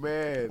 Oh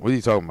man. What are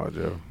you talking about,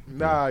 Joe?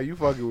 Nah, you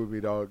fucking with me,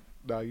 dog.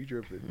 Nah, you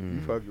tripping. Mm.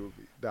 You fucking with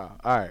me. Nah.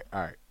 All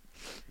right.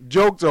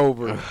 Joke's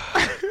over.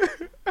 I'm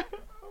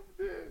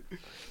dead.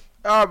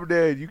 I'm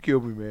dead. You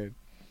killed me, man.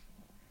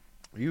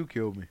 You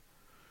killed me.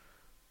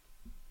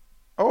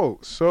 Oh,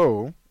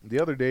 so the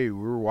other day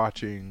we were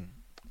watching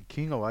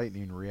King of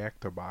Lightning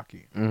react to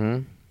Baki.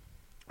 Mm-hmm.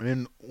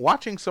 And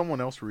watching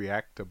someone else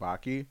react to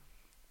Baki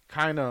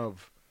kind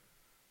of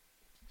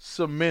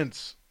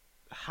cements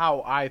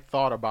how I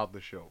thought about the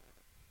show.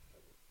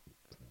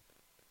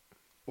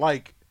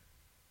 Like,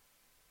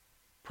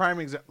 prime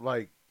example,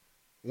 like,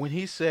 when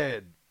he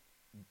said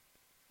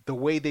the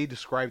way they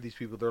describe these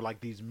people, they're like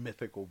these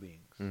mythical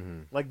beings. Mm-hmm.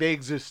 Like, they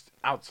exist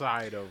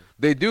outside of.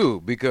 They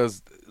do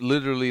because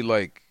literally,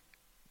 like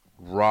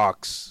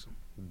rocks,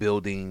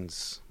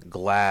 buildings,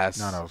 glass.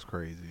 No, that was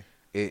crazy.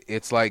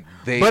 It's like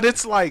they. But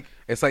it's like.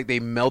 It's like they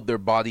meld their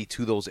body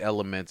to those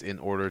elements in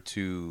order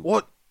to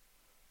What?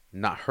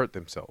 not hurt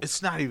themselves.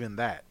 It's not even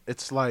that.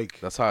 It's like.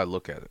 That's how I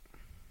look at it.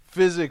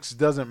 Physics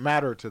doesn't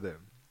matter to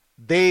them.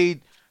 They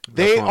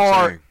That's what I'm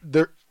are saying.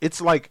 they're it's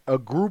like a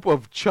group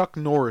of Chuck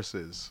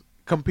Norrises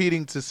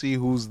competing to see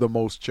who's the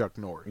most Chuck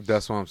Norris.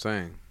 That's what I'm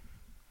saying.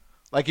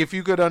 Like if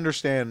you could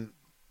understand.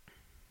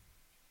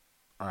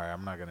 All right,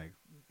 I'm not gonna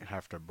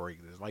have to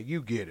break this. Like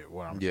you get it,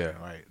 what I'm saying,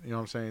 right? You know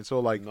what I'm saying? So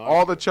like No, I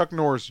all the get it. Chuck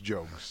Norris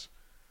jokes,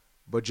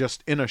 but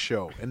just in a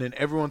show, and then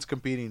everyone's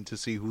competing to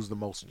see who's the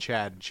most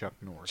Chad Chuck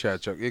Norris.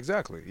 Chad Chuck.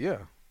 Exactly. Yeah.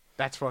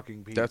 That's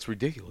fucking peak. That's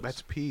ridiculous.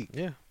 That's peak.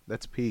 yeah.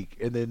 That's peak.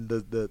 And then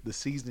the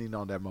seasoning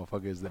on that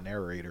motherfucker is the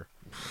narrator.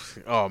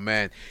 Oh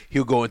man,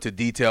 he'll go into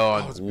detail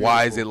on it's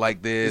why is beautiful. it like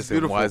It's this and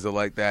beautiful. why is it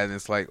like that, and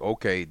it's like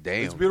okay,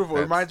 damn. It's beautiful.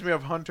 It That's- reminds me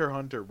of Hunter x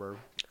Hunter, bro.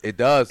 It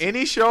does.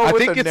 Any show I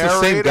with think a it's the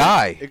same narrator,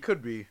 guy. It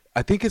could be.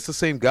 I think it's the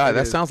same guy. It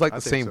That is. sounds like I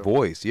the think same so.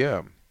 voice.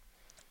 Yeah.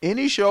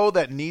 Any show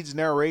that needs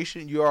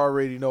narration, you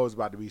already know is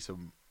about to be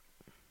some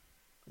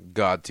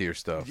God tier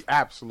stuff.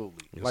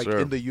 absolutely Yes, like sir.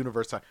 in the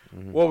universe.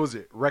 Mhm. What was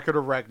it? Record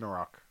of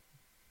Ragnarok.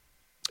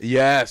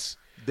 Yes.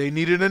 They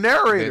needed a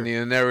narrator. They need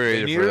a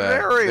narrator They for need a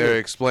that. narrator. They're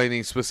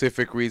explaining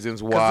specific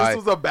reasons 'Cause why.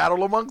 this was a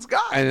battle amongst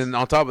gods. And then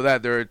on top of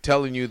that, they're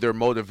telling you their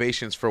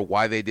motivations for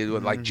why they did it,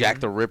 like Jack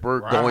the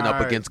Ripper going up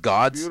Right. against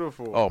gods.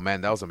 Beautiful. Oh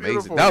man, that was amazing.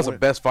 Beautiful. That was the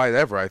best fight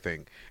ever, I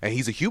think. And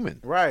he's a human.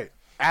 Right.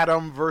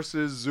 Adam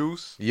versus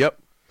Zeus. Yep.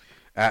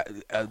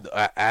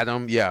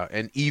 Adam, yeah,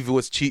 and Eve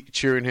was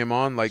cheering him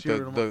on, like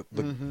Cheering the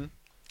him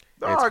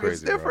Dog, it's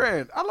crazy, bro.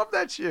 different. I love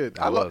that shit. It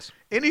I love was.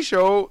 any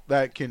show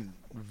that can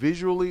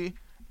visually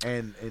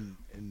and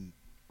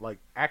like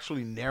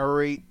actually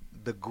narrate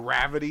the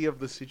gravity of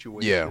the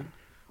situation. Yeah.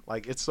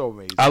 Like it's so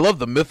amazing. I love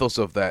the mythos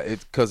of that.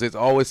 Because it's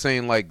always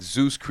saying like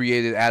Zeus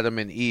created Adam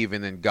and Eve,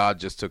 and then God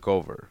just took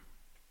over.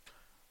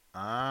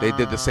 They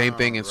did the same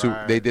thing in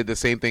right. They did the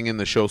same thing in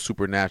the show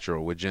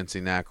Supernatural with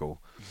Jensen Ackles.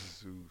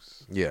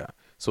 Zeus. Yeah.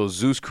 So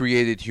Zeus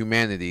created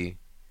humanity.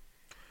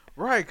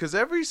 Right, because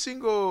every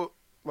single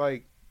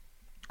like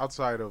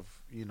outside of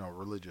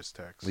religious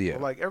texts, Yeah.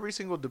 but, like every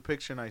single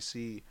depiction I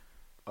see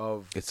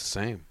of It's the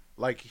same.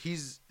 like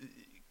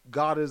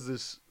God is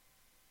this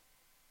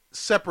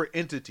separate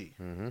entity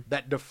Mm-hmm.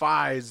 that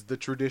defies the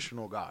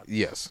traditional gods.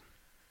 Yes.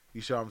 You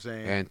see what I'm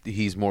saying? And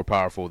he's more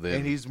powerful than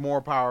And he's more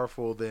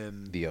powerful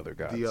than the other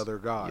gods. the other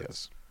gods.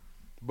 Yes.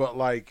 But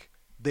like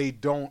they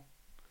don't.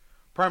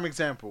 Prime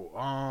example.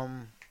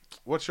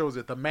 What show is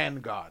it? The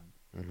Man God.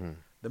 Mm-hmm.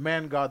 The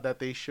man god that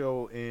they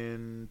show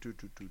in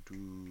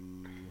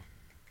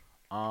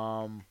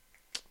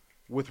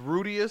with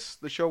Rudius,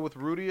 the show with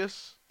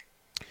Rudius.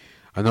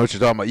 I know what you're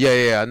talking about.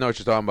 Yeah. I know what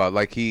you're talking about.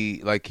 Like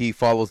he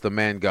follows the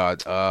man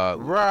god.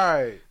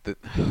 Right.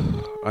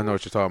 I know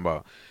what you're talking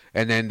about.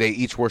 And then they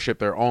each worship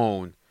their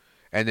own.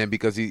 And then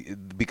because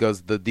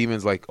the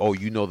demon's like, oh,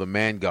 you know the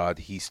man god,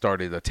 he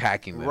started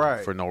attacking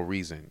them for no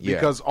reason. Yeah.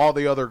 Because all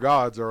the other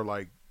gods are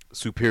like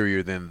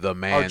superior than the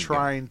man. Are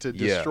trying to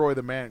destroy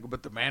the man,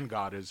 but the man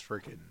god is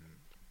freaking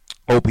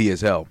OP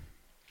as hell.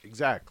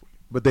 Exactly.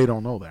 But they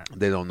don't know that.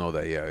 They don't know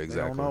that. Yeah,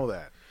 exactly. They don't know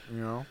that. You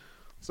know.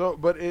 So,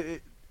 but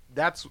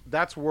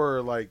that's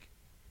where like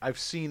I've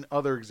seen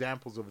other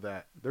examples of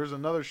that. There's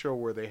another show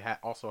where they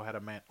also had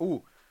a man.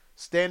 Ooh,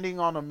 Standing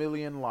on a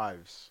Million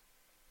Lives.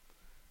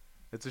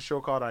 It's a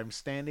show called I'm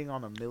Standing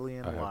on a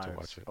Million Lives. I have to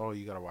watch it. Oh,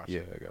 you gotta watch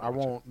it. Yeah, I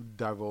won't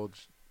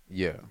divulge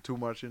too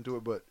much into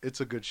it, but it's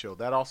a good show.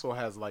 That also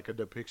has like a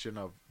depiction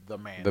of the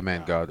man. The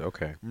man god.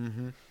 Okay.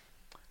 Mm-hmm.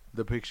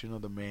 Depiction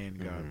of the man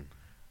god. Mm-hmm.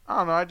 I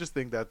don't know. I just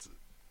think that's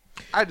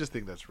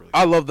really.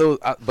 I love those,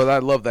 but I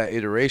love that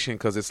iteration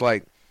because it's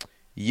like,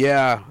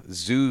 yeah,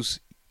 Zeus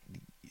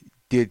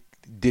did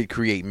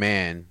create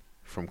man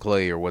from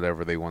clay or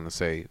whatever they want to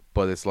say,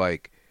 but it's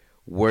like,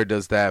 where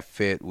does that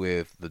fit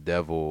with the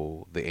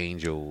devil, the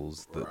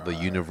angels, the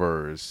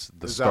universe,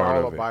 the start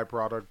of it? Is that all a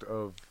byproduct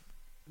of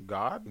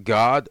God?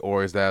 God,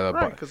 or is that a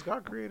right? Because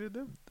God created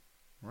them,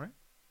 right?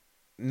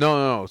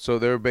 No. So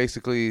they're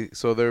basically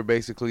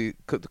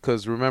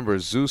because remember,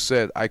 Zeus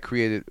said, "I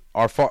created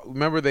our."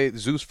 Remember,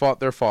 Zeus fought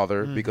their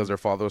father because their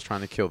father was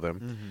trying to kill them.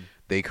 Mm-hmm.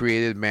 They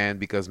created man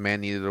because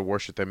man needed to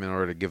worship them in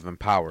order to give them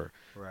power.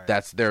 Right.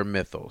 That's their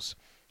mythos,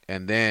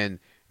 and then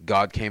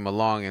God came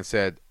along and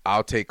said,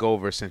 I'll take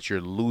over since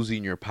you're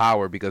losing your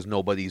power because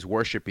nobody's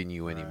worshiping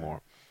you anymore.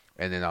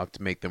 Right. And then I'll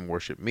make them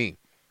worship me.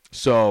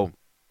 So,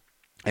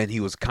 and he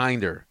was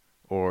kinder,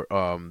 or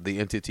the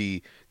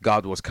entity,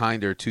 God was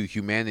kinder to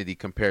humanity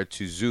compared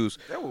to Zeus.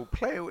 They will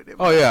play with him.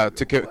 Oh, yeah,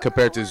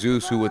 compared to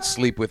Zeus, who would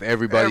sleep with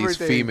everybody's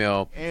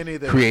female,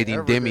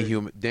 creating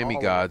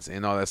demigods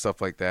and all that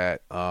stuff like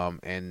that,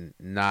 and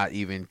not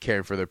even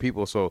caring for their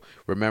people. So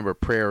remember,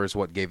 prayer is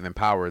what gave them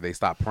power. They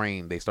stopped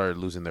praying. They started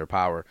losing their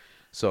power.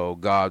 So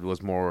God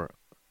was more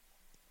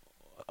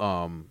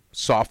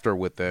softer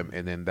with them,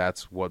 and then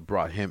that's what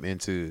brought him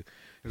into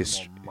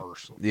his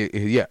merciful.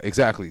 Yeah,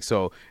 exactly.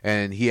 So,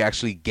 and he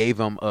actually gave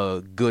them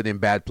a good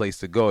and bad place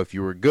to go. If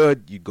you were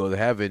good, you'd go to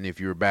heaven. If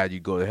you were bad,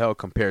 you'd go to hell.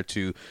 Compared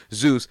to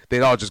Zeus,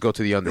 they'd all just go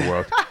to the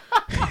underworld.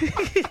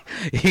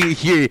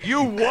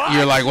 You what?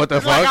 You're like, what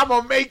the fuck? Like, I'm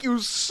gonna make you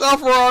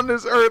suffer on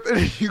this earth,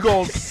 and you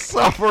gonna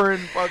suffer in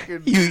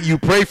fucking. You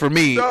pray for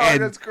me,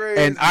 and that's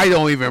crazy. And I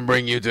don't even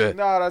bring you to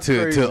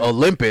to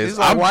Olympus. He's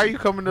like, why are you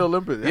coming to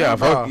Olympus? Yeah,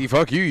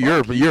 fuck you.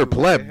 You're a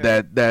pleb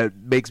that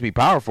makes me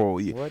powerful.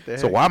 What the heck?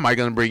 So why am I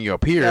gonna bring you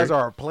up here? You guys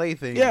are a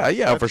plaything. Yeah,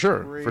 that's for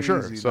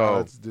sure. So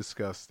that's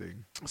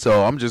disgusting.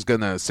 So I'm just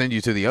gonna send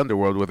you to the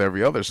underworld with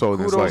every other soul.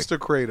 Kudos to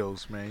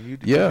Kratos, man. You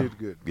did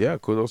good. Yeah,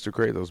 kudos to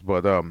Kratos.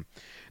 But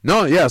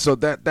no, yeah. So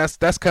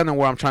that's kind of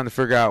where I'm trying to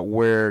figure out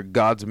where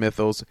God's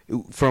mythos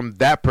from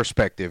that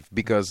perspective,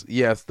 because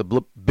yes, the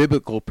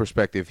biblical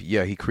perspective,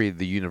 yeah, he created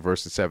the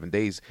universe in 7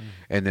 days,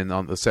 and then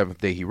on the seventh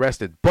day he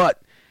rested.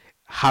 But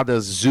how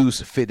does Zeus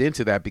fit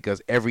into that?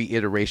 Because every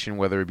iteration,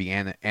 whether it be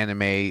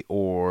anime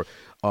or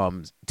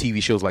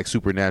TV shows like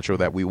Supernatural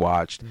that we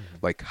watched,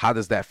 like how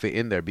does that fit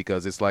in there?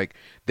 Because it's like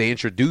they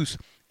introduce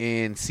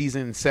in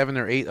season 7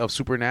 or 8 of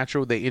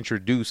Supernatural, they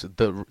introduce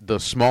the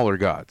smaller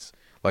gods,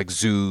 like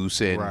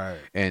Zeus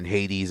and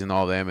Hades and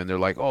all them, and they're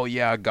like, oh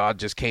yeah, God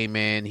just came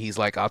in, he's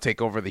like, I'll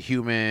take over the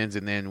humans,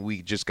 and then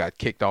we just got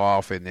kicked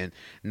off, and then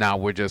now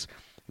we're just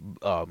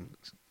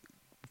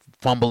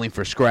fumbling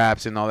for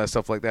scraps and all that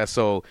stuff like that.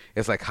 So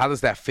it's like, how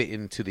does that fit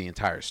into the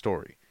entire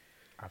story?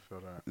 I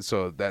feel that.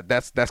 So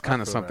that's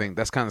kind of something.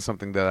 That's kind of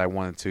something that I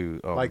wanted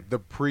to like the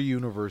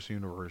pre-universe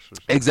or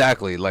something.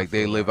 Exactly. Like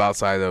they live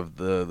outside of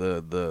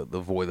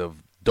the void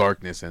of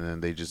darkness, and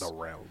then they just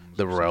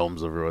the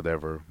realms or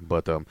whatever.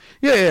 But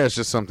yeah, it's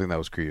just something that I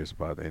was curious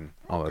about and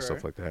all that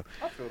stuff like that.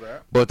 I feel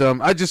that. But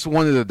I just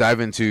wanted to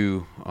dive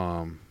into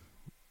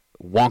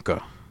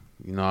Wonka.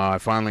 You know, I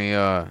finally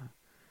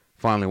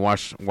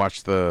watched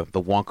the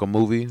Wonka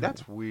movie.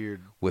 That's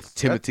weird. With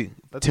Timothy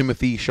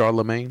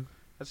Chalamet.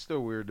 That's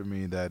still weird to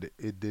me that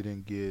it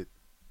didn't get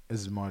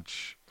as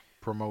much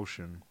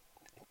promotion.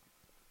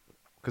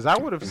 Because I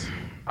would have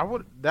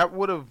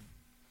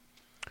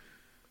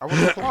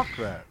clocked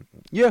that.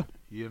 Yeah.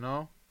 You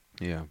know?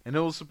 Yeah. And it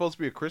was supposed to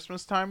be a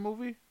Christmas time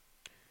movie?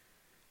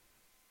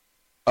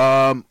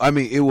 I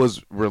mean, it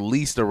was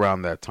released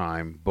around that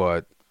time,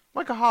 but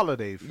like a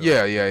holiday film.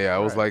 Yeah. It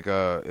was like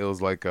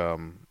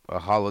a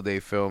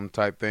holiday film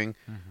type thing.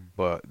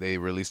 But they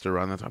released it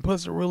around that time. But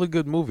it's a really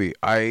good movie.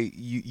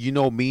 You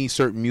know me,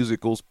 certain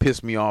musicals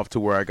piss me off to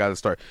where I got to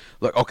start.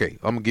 Like, okay,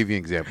 I'm gonna give you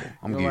an example.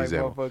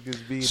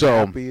 Motherfuckers being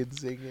happy and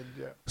singing.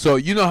 Yeah. So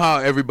you know how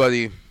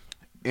everybody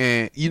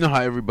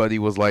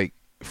was like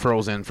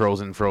Frozen.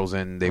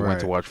 They went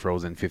to watch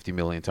Frozen 50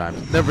 million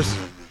times.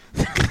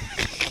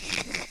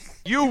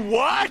 You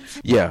what?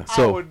 Yeah. I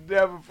So would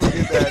never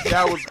forget that.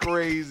 That was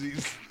crazy.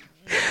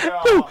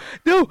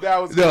 no, that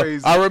was no.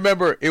 crazy. I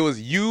remember it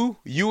was you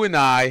and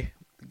I,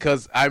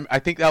 because I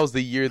think that was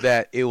the year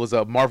that it was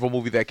a Marvel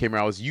movie that came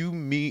out. It was you,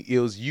 me,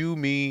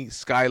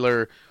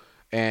 Skylar,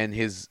 and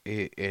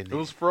It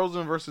was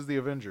Frozen versus the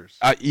Avengers.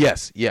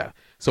 yes, yeah.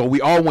 So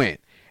we all went,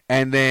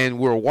 and then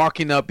we were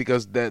walking up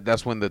because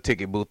that's when the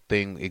ticket booth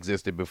thing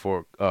existed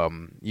before.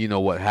 You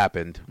know what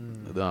happened.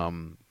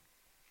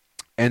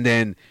 And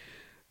then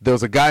there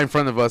was a guy in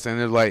front of us, and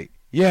they're like,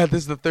 "Yeah,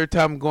 this is the third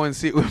time I'm going to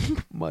see it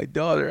with my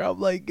daughter." I'm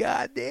like,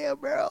 "God damn,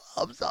 bro,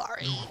 I'm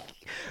sorry."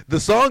 The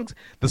songs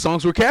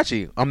were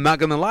catchy. I'm not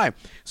gonna lie.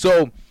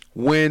 So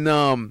when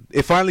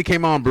it finally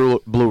came out on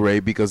Blu-ray,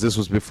 because this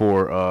was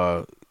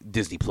before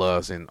Disney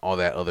Plus and all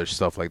that other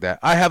stuff like that,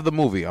 I have the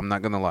movie. I'm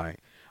not gonna lie.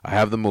 I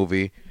have the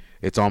movie.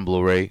 It's on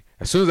Blu-ray.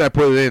 As soon as I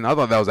put it in, I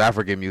thought that was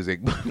African music.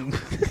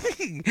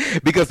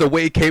 Because the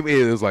way it came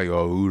in, it was like,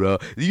 oh,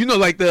 you know,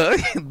 like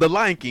the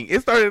Lion King.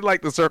 It started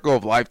like the Circle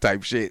of Life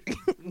type shit.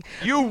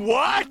 You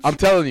what? I'm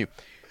telling you.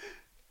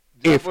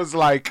 It was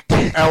like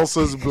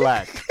Elsa's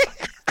Black.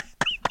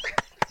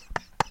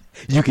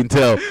 You can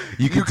tell.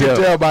 You can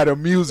tell by the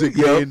music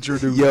Yep. they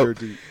introduced her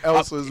to.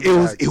 Elsa's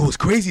Black. It was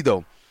crazy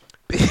though.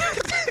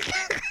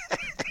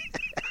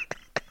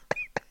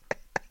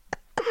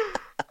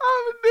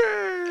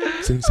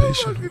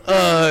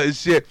 Sensational.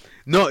 Shit.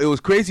 No, it was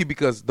crazy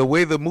because the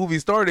way the movie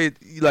started,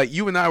 like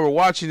you and I were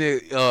watching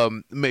it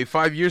maybe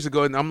 5 years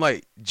ago, and I'm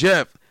like,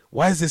 Jeff,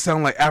 why does this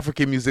sound like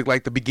African music,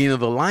 like the beginning of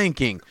The Lion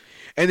King?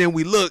 And then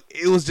we look,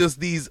 it was just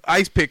these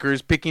ice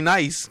pickers picking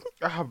ice.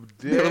 I'm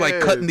dead. They were like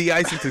cutting the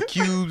ice into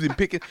cubes and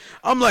picking.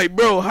 I'm like,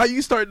 bro, how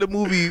you start the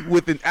movie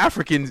with an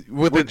African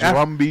with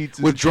drum beats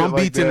and with drum shit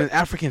like beats and that? an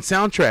African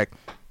soundtrack?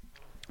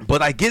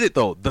 But I get it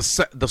though.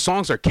 The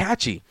songs are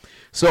catchy.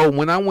 So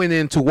when I went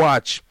in to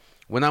watch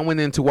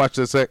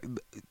this,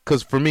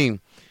 because for me,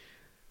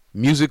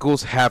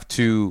 musicals have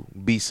to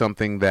be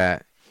something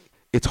that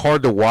it's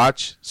hard to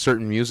watch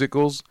certain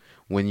musicals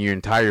when your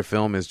entire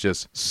film is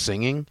just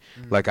singing.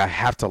 Like, I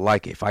have to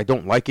like it. If I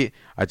don't like it,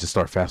 I just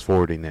start fast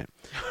forwarding it.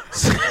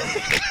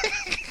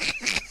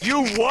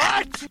 You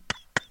what?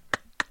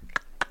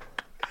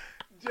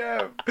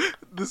 Jeff,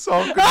 the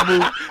song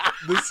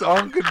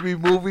could be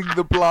moving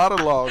the plot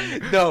along.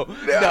 No.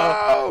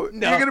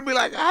 You're gonna be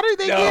like, how did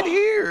they get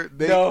here?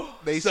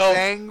 They So,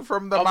 sang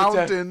from the I'ma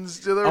mountains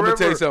to the I'm river. gonna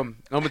tell you something.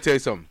 Let me tell you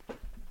something.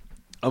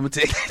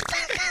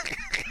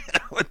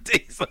 What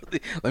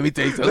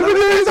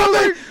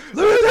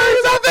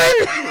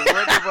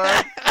the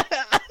fuck?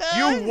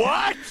 You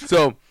what?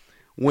 So,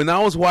 when I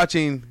was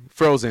watching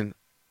Frozen,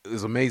 it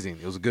was amazing.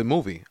 It was a good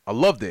movie. I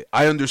loved it.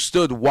 I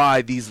understood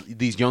why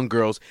these young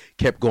girls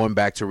kept going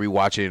back to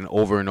rewatch it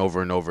over and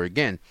over and over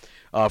again.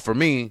 For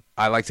me,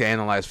 I like to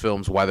analyze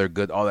films, why they're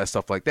good, all that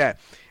stuff like that.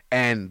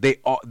 And the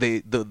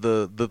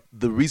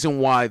reason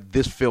why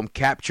this film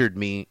captured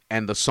me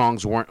and the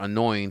songs weren't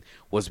annoying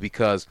was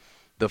because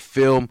the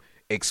film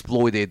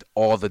exploited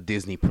all the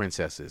Disney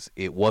princesses.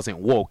 It wasn't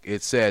woke.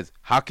 It says,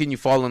 how can you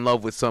fall in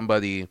love with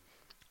somebody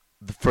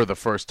for the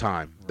first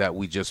time that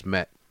we just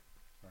met?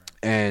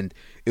 And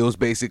it was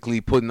basically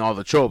putting all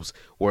the tropes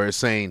where it's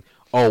saying,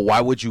 oh,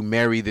 why would you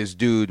marry this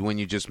dude when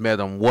you just met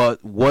him?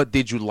 What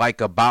did you like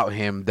about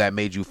him that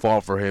made you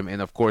fall for him?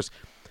 And of course,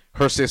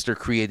 her sister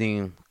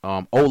creating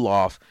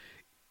Olaf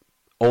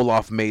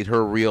made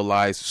her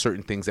realize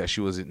certain things that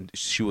she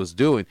was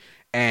doing.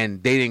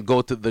 And they didn't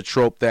go to the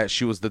trope that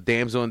she was the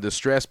damsel in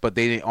distress, but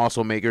they didn't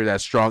also make her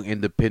that strong,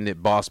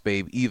 independent boss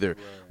babe either. Right.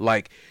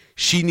 Like,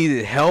 she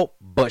needed help,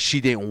 but she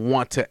didn't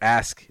want to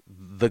ask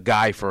the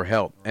guy for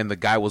help, and the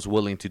guy was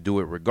willing to do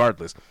it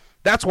regardless.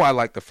 That's why I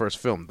like the first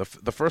film.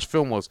 The first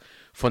film was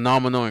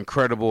phenomenal,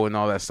 incredible, and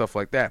all that stuff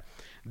like that.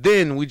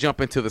 Then we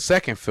jump into the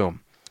second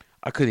film.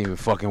 I couldn't even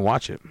fucking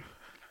watch it.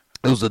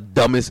 It was the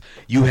dumbest.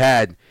 You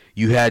had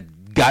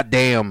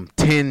goddamn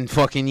 10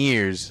 fucking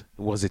years.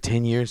 Was it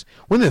 10 years?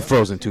 When did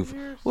Frozen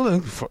 2?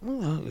 Well,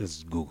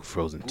 let's Google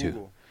Frozen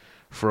 2.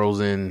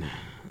 Frozen.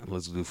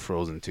 Let's do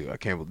Frozen 2. I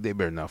can't. They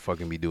better not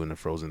fucking be doing the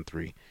Frozen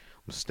 3.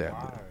 I'm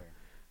stabbed.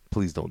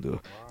 Please don't do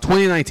it.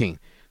 2019.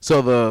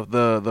 So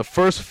the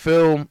first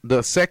film,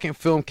 the second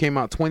film came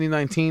out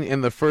 2019,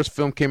 and the first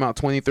film came out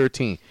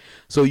 2013.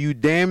 So you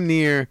damn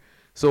near.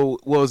 So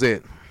what was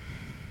it?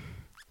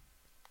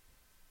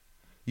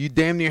 You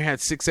damn near had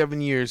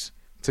 6-7 years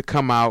to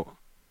come out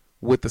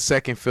with the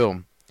second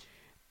film,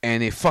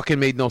 and it fucking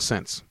made no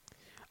sense.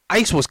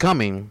 Ice was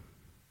coming.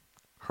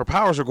 Her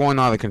powers were going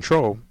out of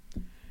control,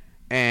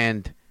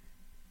 and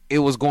it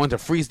was going to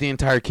freeze the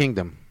entire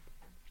kingdom.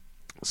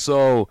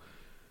 So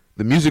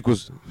the music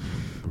was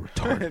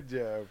retarded.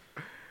 Jeff,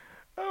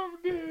 I'm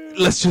dead.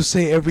 Let's just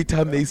say every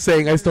time they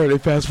sang, I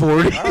started fast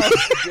forwarding.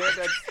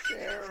 That's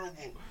terrible.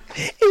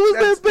 It was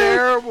That's that bad.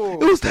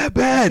 terrible. It was that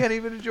bad. I can't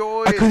even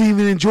enjoy I it. couldn't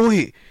even enjoy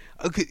it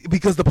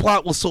because the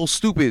plot was so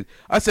stupid.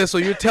 I said, so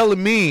you're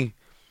telling me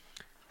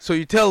So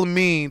you're telling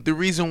me the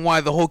reason why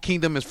the whole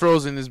kingdom is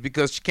frozen is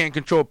because she can't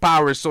control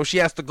powers, so she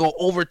has to go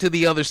over to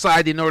the other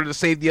side in order to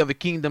save the other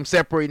kingdom,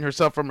 separating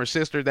herself from her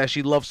sister that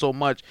she loves so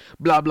much,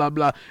 blah, blah,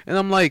 blah. And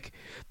I'm like,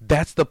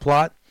 that's the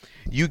plot?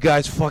 You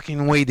guys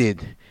fucking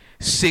waited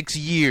 6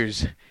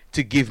 years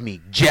to give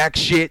me jack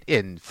shit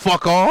and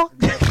fuck all?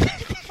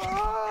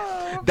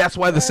 That's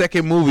why the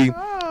second movie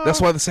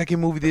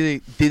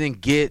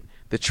didn't get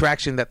the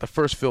traction that the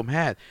first film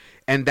had.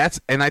 And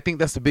I think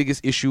that's the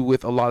biggest issue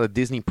with a lot of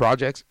Disney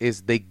projects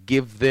is they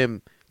give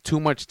them too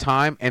much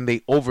time and they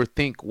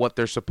overthink what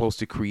they're supposed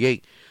to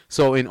create.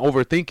 So in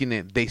overthinking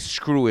it, they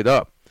screw it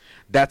up.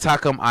 That's how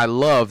come I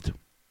loved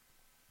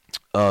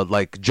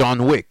like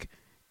John Wick.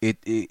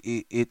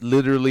 It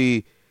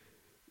literally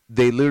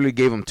they literally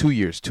gave him 2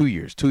 years,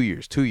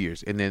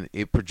 and then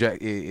it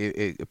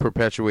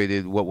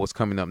perpetuated what was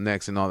coming up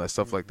next and all that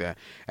stuff like that.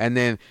 And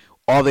then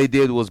all they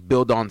did was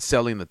build on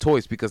selling the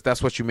toys because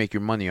that's what you make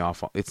your money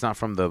off of. It's not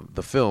from the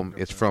film,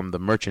 it's from the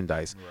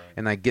merchandise. Right.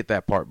 And I get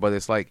that part, but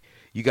it's like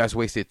you guys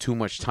wasted too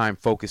much time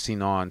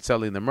focusing on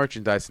selling the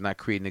merchandise and not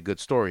creating a good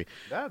story.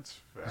 That's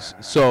facts.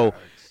 So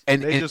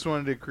they just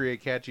wanted to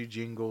create catchy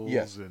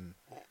jingles and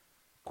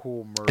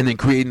cool merch. And then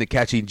creating the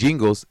catchy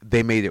jingles,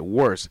 they made it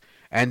worse.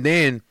 And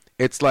then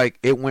it's like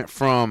it went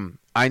from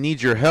I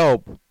need your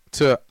help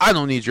to I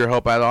don't need your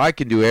help at all. I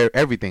can do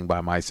everything by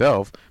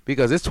myself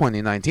because it's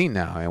 2019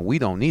 now and we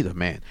don't need a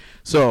man.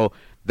 So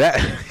that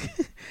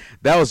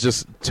that was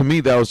just to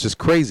me that was just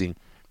crazy.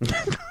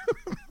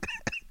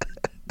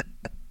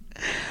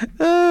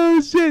 Oh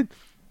shit.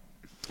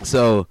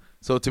 So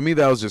to me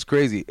that was just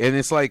crazy. And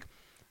it's like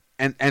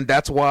and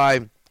that's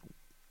why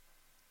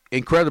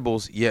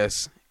Incredibles,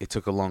 yes, it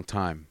took a long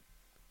time.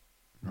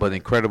 But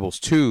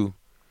Incredibles 2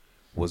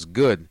 was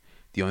good.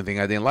 The only thing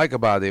I didn't like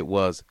about it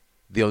was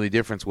the only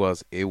difference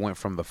was it went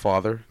from the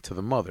father to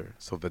the mother.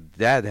 So the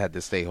dad had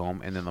to stay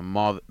home, and then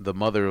the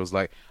mother was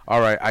like,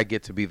 "All right, I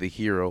get to be the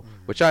hero,"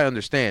 which I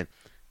understand.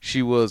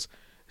 She missed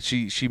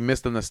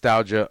the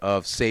nostalgia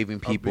of saving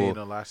people, of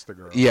being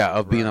Elastigirl. Yeah,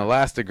 of being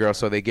Elastigirl.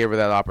 So they gave her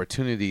that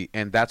opportunity,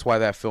 and that's why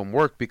that film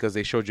worked because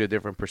they showed you a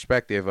different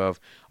perspective of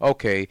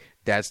okay,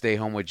 dad stay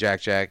home with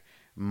Jack.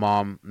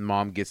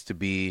 Mom gets to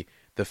be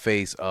the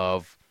face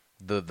of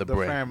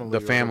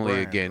the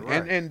family again.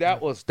 Right. And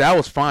that was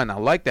fine. I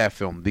like that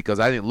film because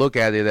I didn't look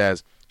at it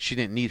as she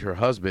didn't need her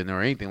husband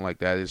or anything like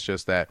that. It's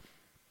just that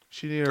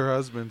she needed her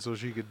husband so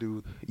she could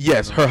do.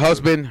 Yes, her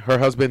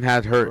husband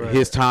had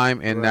his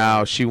time, and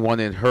now she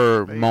wanted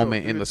her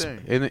moment in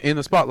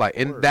the spotlight,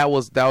 and that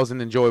was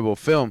an enjoyable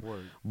film.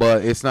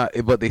 But it's not.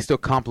 But they still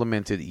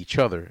complemented each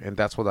other, and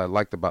that's what I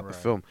liked about the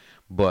film.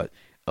 But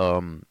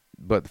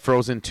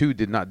Frozen 2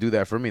 did not do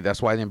that for me.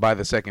 That's why I didn't buy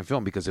the second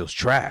film because it was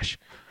trash.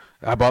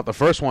 I bought the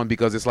first one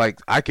because it's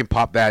like I can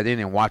pop that in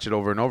and watch it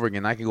over and over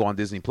again. I can go on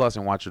Disney Plus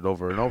and watch it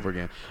over and over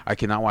again. I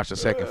cannot watch the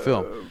second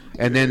film.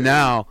 And then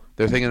now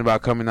they're thinking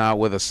about coming out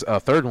with a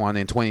third one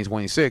in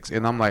 2026,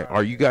 and I'm like,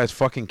 are you guys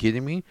fucking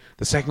kidding me?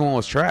 The second one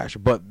was trash,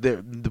 but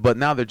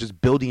now they're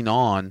just building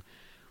on.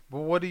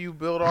 But what do you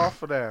build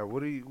off of that?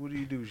 What do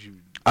you do?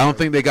 I don't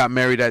think they got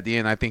married at the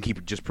end. I think he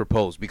just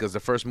proposed because the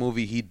first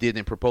movie he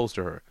didn't propose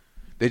to her.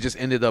 They just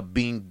ended up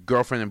being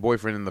girlfriend and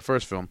boyfriend in the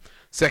first film.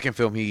 Second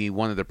film, he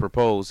wanted to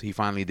propose. He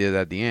finally did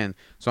at the end.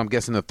 So I'm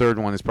guessing the third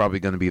one is probably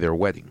going to be their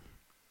wedding.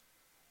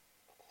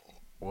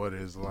 What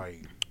is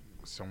like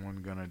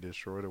someone going to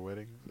destroy the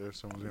wedding? There's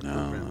someone going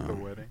to prevent the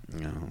wedding?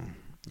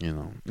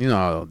 No. You know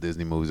how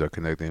Disney movies are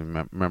connected.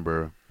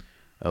 Remember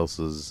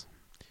Elsa's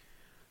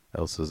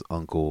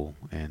uncle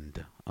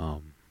and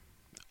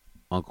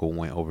uncle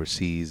went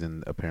overseas,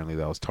 and apparently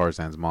that was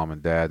Tarzan's mom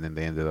and dad, and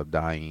they ended up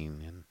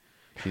dying. And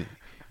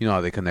you know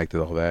how they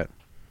connected all that.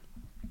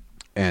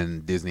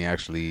 And Disney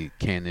actually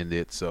canoned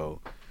it,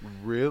 so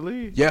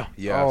really, yeah.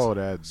 Oh,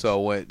 that's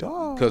so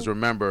because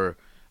remember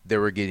they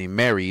were getting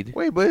married.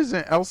 Wait, but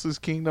isn't Elsa's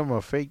kingdom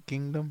a fake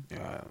kingdom?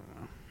 Yeah,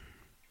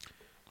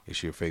 is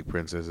she a fake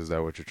princess? Is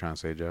that what you're trying to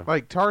say, Joe?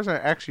 Like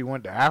Tarzan actually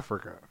went to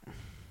Africa.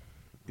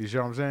 You see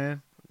what I'm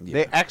saying? Yeah.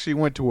 They actually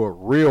went to a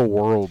real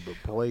world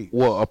place.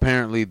 Well,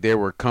 apparently they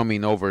were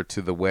coming over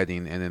to the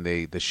wedding, and then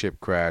the ship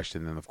crashed,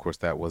 and then of course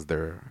that was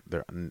their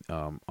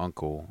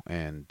uncle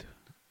and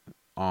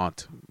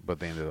aunt, but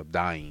they ended up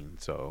dying.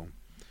 So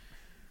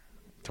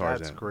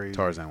That's crazy.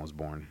 Tarzan was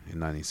born in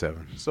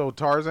 97. So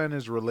Tarzan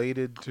is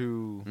related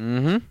to.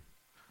 Mm-hmm.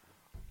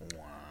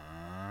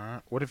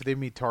 What if they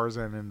meet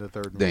Tarzan in the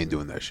third movie? They ain't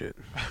doing that shit.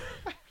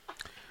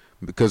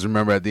 Because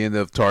remember, at the end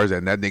of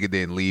Tarzan, that nigga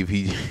didn't leave.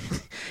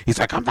 He's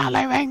like, I'm not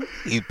leaving.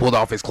 He pulled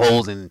off his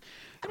clothes and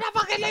I'm not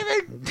fucking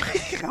leaving.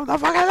 I'm not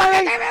fucking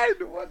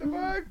leaving. What the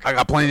fuck? I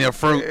got plenty of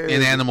fruit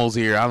and animals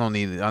here. I don't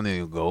need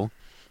to go.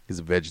 He's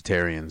a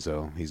vegetarian,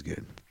 so he's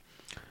good.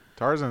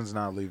 Tarzan's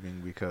not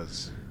leaving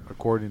because,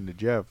 according to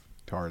Jeff,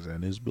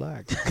 Tarzan is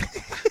black.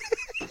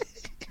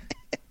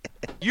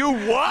 You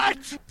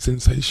what?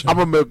 Sensation. I'm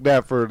gonna milk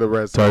that for the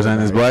rest. Tarzan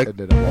of is the black? night,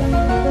 and then I'm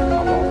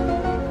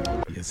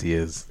off. Yes, he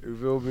is. You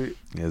feel me?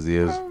 Yes, he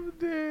is. I'm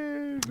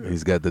dead.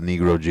 He's got the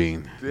Negro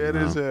gene. Dead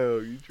as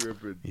hell. You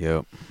tripping?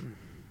 Yep.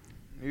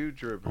 You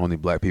tripping. Only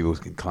black people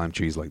can climb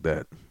trees like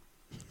that.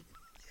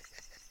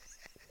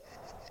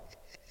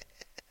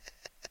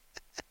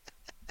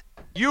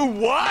 You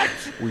what?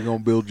 We gonna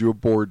build you a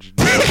porch.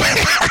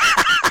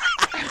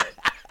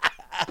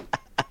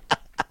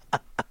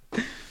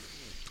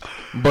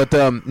 But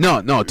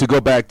no. To go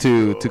back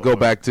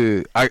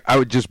to, I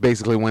would just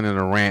basically went in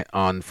a rant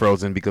on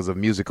Frozen because of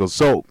musicals.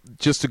 So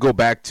just to go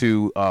back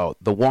to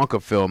the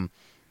Wonka film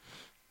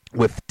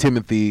with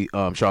Timothy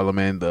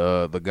Chalamet,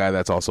 the guy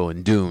that's also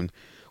in Dune,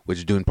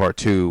 which Dune Part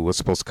 2 was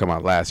supposed to come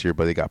out last year,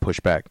 but it got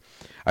pushed back.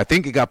 I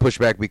think it got pushed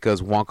back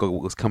because Wonka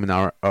was coming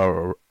out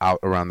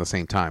around the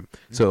same time.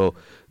 So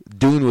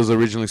Dune was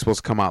originally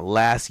supposed to come out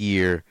last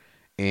year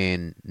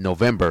in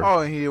November. Oh,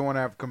 and he didn't want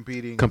to have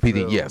competing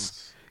films.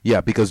 Yes.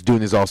 Yeah, because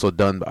Dune is also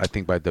done, I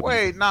think, by the...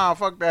 Wait, nah,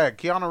 fuck that.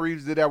 Keanu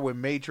Reeves did that with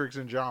Matrix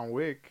and John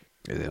Wick.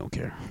 Yeah, they don't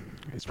care.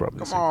 It's probably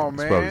Come the same, on,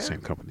 it's probably man. the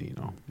same company, you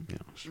know.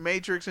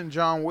 Matrix and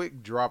John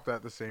Wick dropped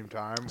at the same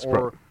time. It's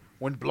Or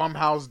when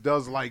Blumhouse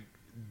does like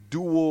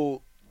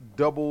double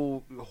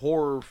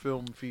horror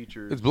film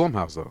features. It's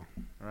Blumhouse, though.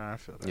 I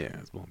feel that. Yeah,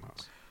 it's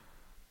Blumhouse.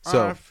 I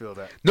So feel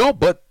that. no,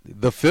 but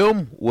the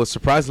film was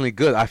surprisingly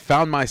good. I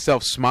found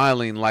myself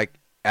smiling like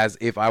as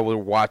if I were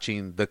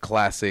watching the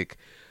classic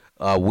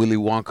Willy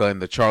Wonka and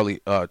the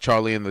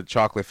Charlie and the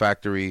Chocolate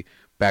Factory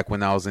back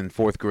when I was in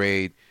 4th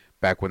grade,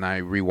 back when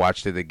I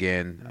rewatched it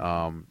again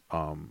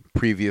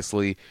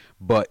previously.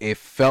 But it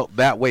felt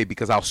that way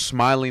because I was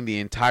smiling the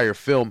entire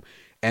film,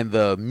 and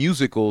the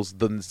musicals,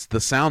 the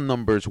sound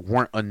numbers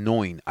weren't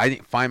annoying. I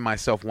didn't find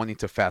myself wanting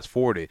to fast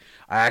forward it.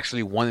 I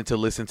actually wanted to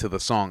listen to the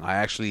song. I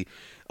actually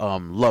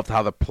loved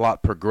how the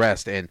plot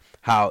progressed and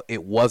how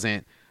it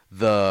wasn't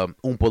the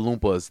Oompa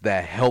Loompas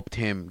that helped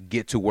him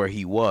get to where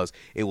he was.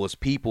 It was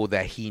people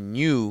that he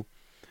knew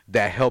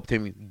that helped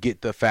him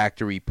get the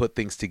factory, put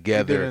things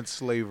together. He didn't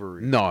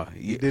slavery. No.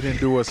 He didn't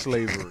do a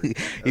slavery.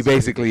 He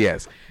basically,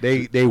 yes.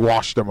 They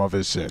washed him of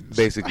his sins.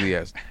 Basically,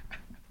 yes.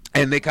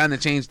 And they kind of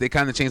changed the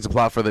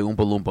plot for the Oompa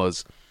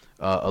Loompas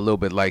a little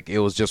bit. Like, it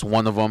was just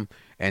one of them,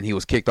 and he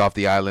was kicked off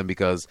the island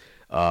because,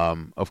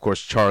 of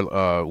course,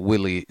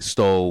 Willie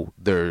stole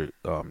their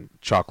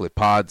chocolate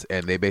pods,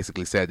 and they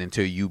basically said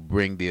until you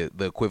bring the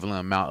equivalent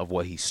amount of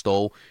what he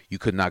stole, you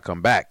could not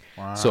come back.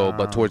 Wow. So,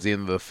 but towards the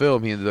end of the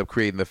film, he ended up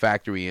creating the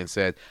factory and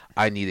said,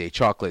 I need a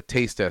chocolate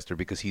taste tester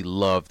because he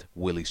loved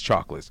Willie's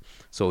chocolates.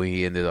 So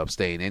he ended up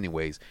staying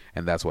anyways,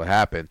 and that's what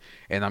happened.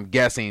 And I'm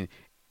guessing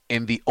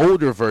in the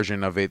older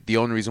version of it, the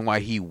only reason why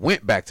he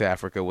went back to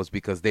Africa was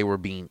because they were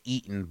being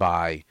eaten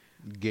by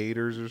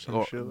gators or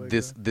some shit like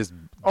that. this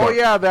Oh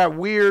yeah, that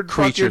weird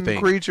creature fucking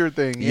thing. creature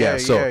thing. Yeah,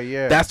 so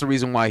yeah. that's the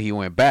reason why he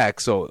went back.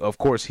 So of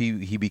course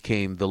he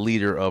became the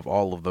leader of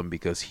all of them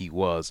because he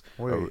was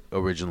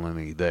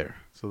originally there.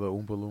 So the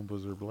Oompa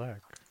Loompas are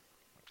black.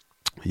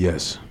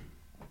 Yes,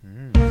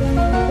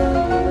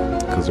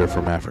 because they're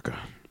from Africa.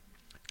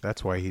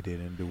 That's why he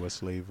didn't do a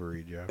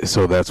slavery job.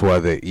 So that's why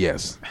they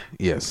yes.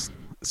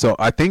 So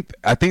I think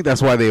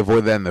that's why they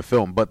avoid that in the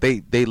film. But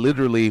they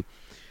literally,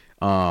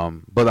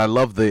 but I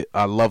love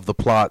the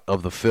plot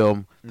of the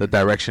film, the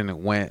direction it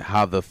went,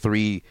 how the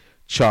 3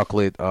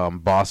 chocolate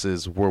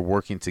bosses were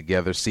working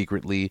together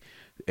secretly,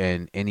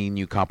 and any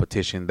new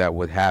competition that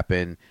would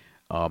happen,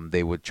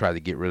 they would try to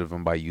get rid of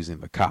them by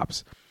using the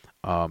cops,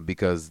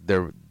 because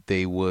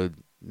they would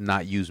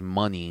not use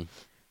money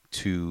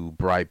to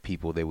bribe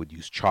people. They would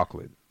use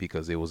chocolate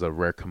because it was a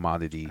rare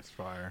commodity. That's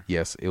fire.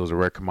 Yes, it was a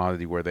rare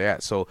commodity where they're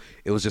at. So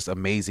it was just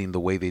amazing the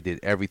way they did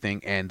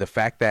everything, and the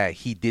fact that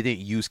he didn't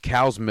use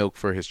cow's milk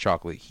for his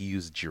chocolate, he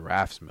used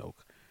giraffe's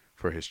milk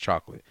for his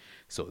chocolate.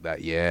 So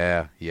that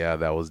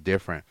that was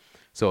different.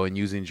 So in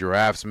using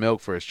giraffe's milk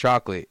for his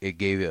chocolate, it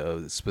gave it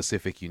a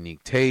specific,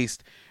 unique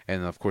taste,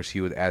 and of course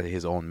he would add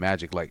his own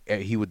magic. Like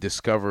he would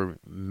discover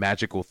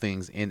magical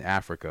things in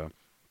Africa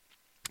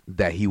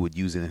that he would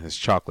use in his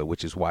chocolate,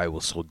 which is why it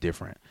was so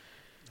different.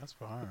 That's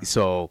fine.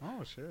 So,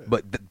 oh shit.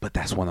 But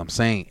that's what I'm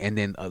saying. And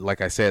then,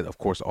 like I said, of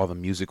course, all the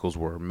musicals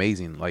were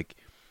amazing. Like,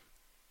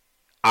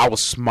 I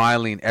was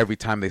smiling every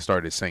time they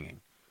started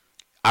singing.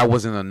 I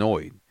wasn't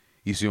annoyed.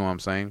 You see what I'm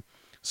saying?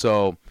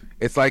 So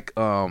it's like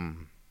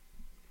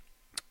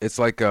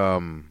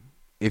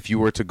if you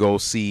were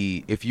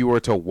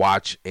to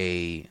watch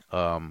a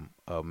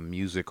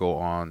musical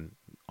on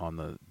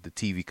the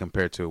TV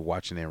compared to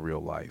watching it in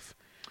real life.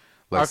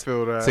 I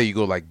feel that. Say you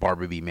go like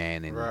Barbie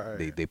Man and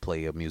Right. they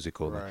play a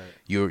musical. Right.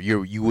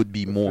 You would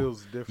be more.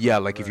 feels different, Yeah,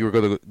 like if right. you were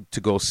going to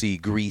go see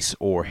Grease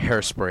or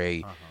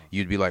Hairspray,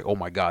 you'd be like, oh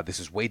my God, this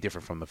is way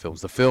different from the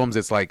films. The films,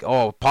 it's like,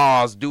 oh,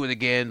 pause, do it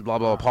again, blah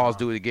blah, pause,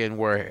 do it again.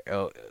 Where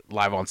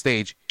live on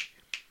stage,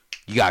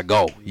 you gotta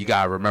go. You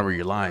gotta remember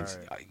your lines,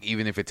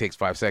 even if it takes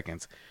 5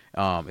 seconds.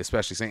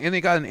 Especially saying, and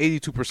they got an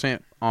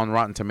 82% on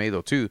Rotten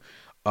Tomato too.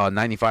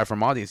 95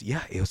 from audience.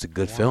 Yeah, it was a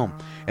good film.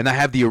 And I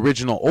have the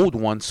original old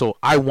one, so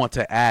I want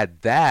to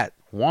add that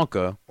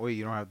Wonka. Wait,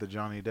 you don't have the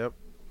Johnny Depp?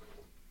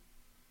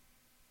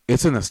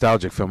 It's a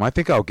nostalgic film. I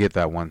think I'll get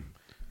that one.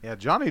 Yeah,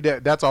 Johnny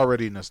Depp. That's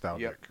already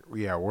nostalgic.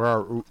 Yeah,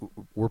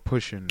 we're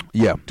pushing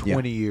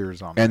 20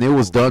 years on. And that it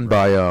was movie, done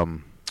by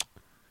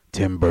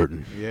Tim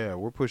Burton. Yeah,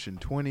 we're pushing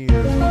 20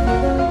 years.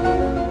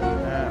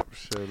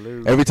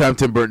 Absolutely. Every time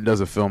Tim Burton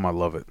does a film, I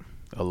love it.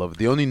 I love it.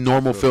 The only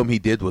normal film he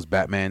did was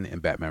Batman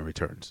and Batman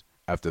Returns.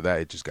 After that,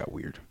 it just got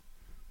weird.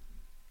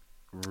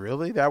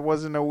 Really? That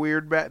wasn't a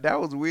weird That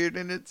was weird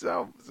in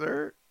itself,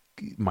 sir.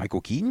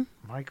 Michael Keaton?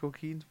 Michael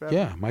Keaton's Batman?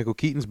 Yeah, Michael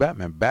Keaton's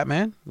Batman.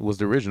 Batman was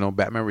the original.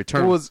 Batman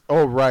Returns. It was,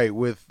 right,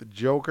 with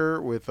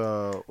Joker, with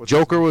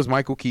Joker was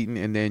Michael Keaton,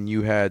 and then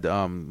you had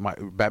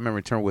Batman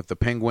Return with the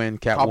Penguin,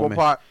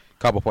 Catwoman.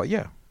 Cobblepot,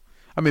 yeah.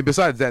 I mean,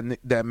 besides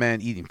that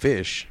man eating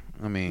fish,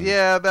 I mean.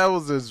 Yeah, that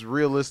was as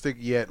realistic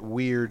yet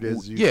weird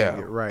as you can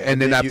get, right.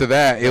 And then after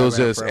that, it was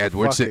just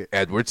Forever.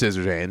 Edward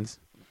Scissorhands.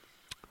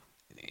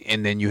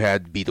 And then you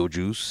had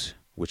Beetlejuice,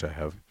 which I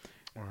have.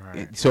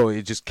 Right. So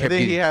it just kept. And then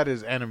getting, he had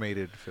his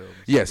animated films.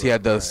 Yes, he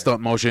had the right.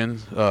 stunt motion.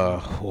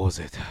 What was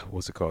it?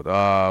 What's it called?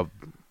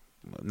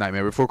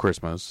 Nightmare Before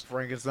Christmas.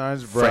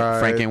 Frankenstein's Bride.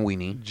 Frank and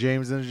Weenie.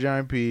 James and the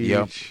Giant Peach.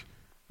 Yep.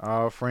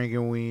 Frank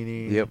and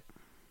Weenie. Yep.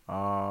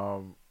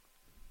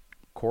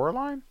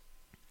 Coraline?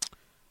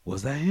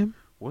 Was that him?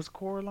 Was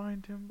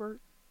Coraline Tim Burton?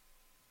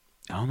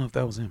 I don't know if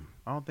that was him.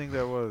 I don't think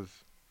that was.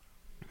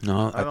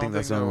 No, I think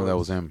that's the one that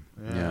was him.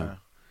 Yeah.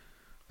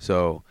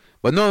 So,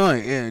 but no,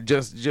 yeah,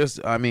 just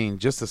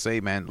to say,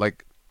 man,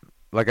 like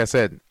I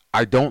said,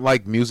 I don't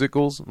like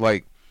musicals.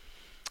 Like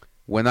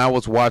when I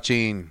was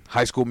watching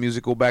High School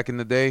Musical back in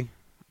the day.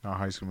 No,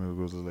 High School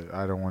Musical was.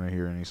 I don't want to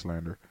hear any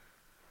slander.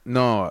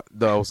 No,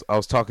 I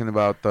was talking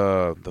about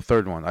the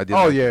third one. I didn't.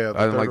 Oh yeah,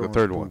 I didn't like the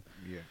third one.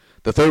 Yeah.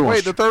 The third one.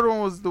 Wait, the third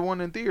one was the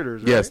one in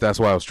theaters, right? Yes, that's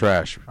why I was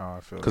trash. Oh, I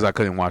feel because I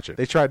couldn't watch it.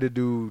 They tried to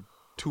do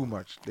too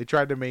much. They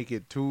tried to make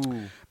it too.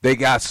 They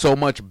got so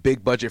much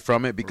big budget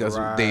from it because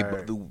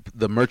Right.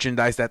 the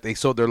merchandise that they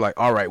sold. They're like,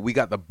 all right, we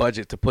got the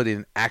budget to put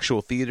in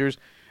actual theaters,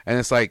 and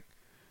it's like,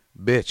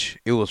 bitch,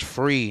 it was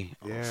free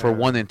for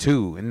 1 and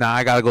 2, and now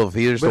I gotta go to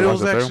theaters. But to it watch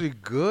was the third. actually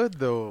good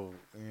though.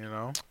 You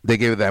know, They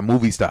gave it that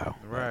movie style,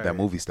 Right. That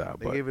movie style.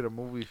 they but gave it a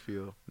movie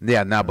feel.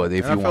 yeah, nah, but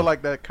if And I you feel want,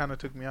 like that kind of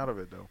took me out of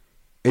it though.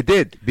 it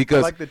did I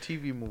because like the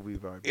TV movie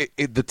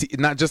vibe.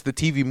 not just the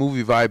TV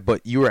movie vibe,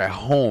 but you were at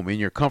home in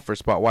your comfort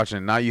spot watching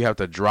it. Now you have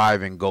to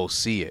drive and go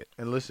see it.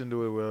 And listen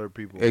to it with other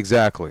people.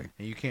 Exactly.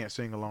 And you can't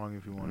sing along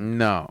if you want.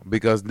 No,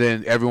 because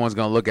then everyone's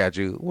gonna look at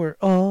you. We're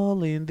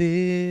all in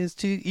this.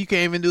 You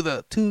can't even do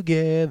the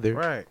together.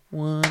 Right.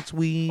 Once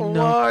we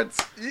know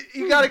Once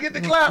you got to get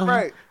the clap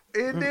right.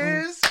 It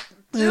is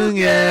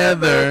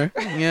together.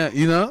 Yeah,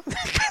 you know.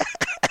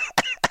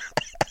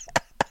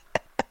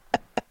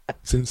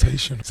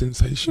 Sensation.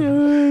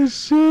 Oh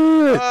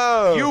shit!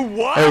 Oh, You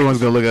what? Everyone's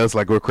gonna look at us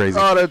like we're crazy.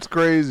 oh, that's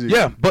crazy.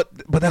 Yeah, but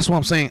that's what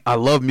I'm saying. I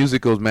love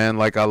musicals, man.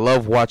 Like I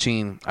love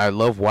watching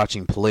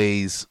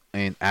plays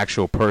in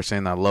actual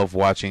person. I love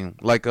watching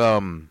like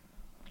when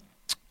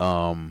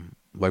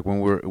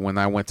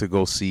I went to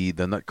go see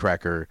the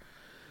Nutcracker.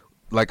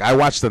 Like I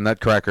watched the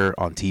Nutcracker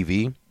on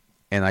TV,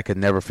 and I could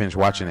never finish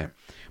watching it.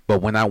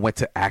 But when I went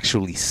to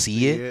actually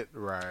see it,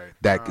 right.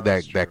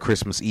 that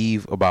Christmas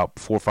Eve about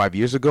 4 or 5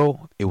 years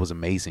ago, it was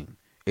amazing.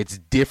 It's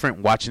different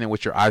watching it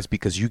with your eyes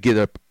because you get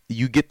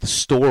the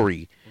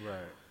story. Right.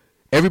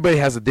 Everybody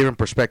has a different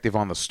perspective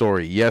on the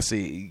story. Yes,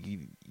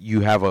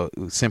 you have a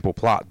simple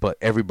plot, but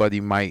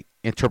everybody might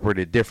interpret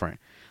it different.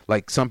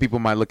 Like some people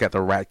might look at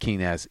the Rat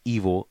King as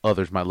evil,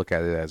 others might look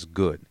at it as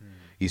good.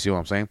 You see what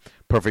I'm saying?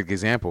 Perfect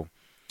example.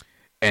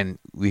 And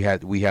we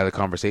had a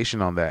conversation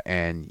on that,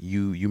 and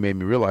you made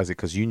me realize it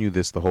because you knew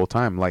this the whole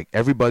time. Like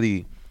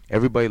everybody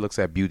looks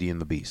at Beauty and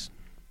the Beast,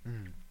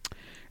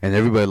 and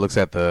everybody looks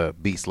at the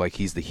Beast like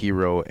he's the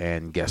hero,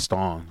 and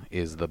Gaston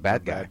is the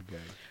bad guy.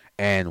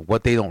 And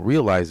what they don't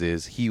realize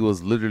is he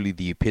was literally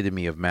the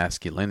epitome of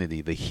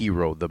masculinity, the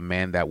hero, the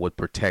man that would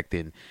protect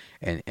and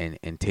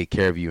take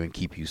care of you and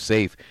keep you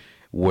safe.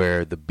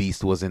 Where the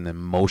Beast was an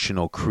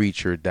emotional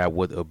creature that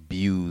would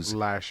abuse,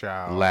 lash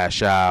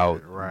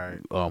out, right.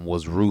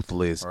 Was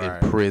ruthless, Right.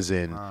 in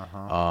prison,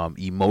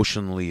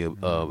 emotionally,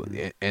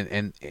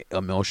 and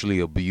mentally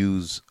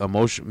abuse.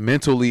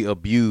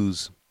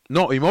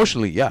 No,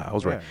 emotionally, yeah, I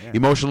was right. Yeah.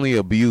 Emotionally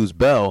abused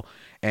Belle,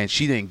 and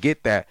she didn't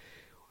get that,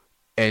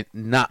 and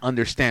not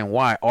understand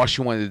why. All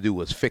she wanted to do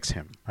was fix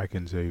him. I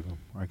can save him.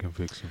 I can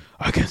fix him.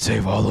 I can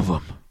save all of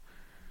them.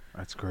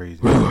 That's crazy.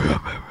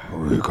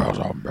 Because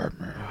I'm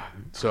Batman.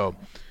 So,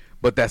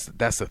 but that's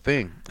the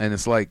thing, and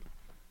it's like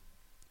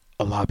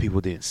a lot of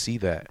people didn't see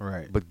that.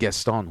 Right. But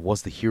Gaston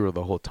was the hero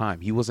the whole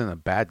time. He wasn't a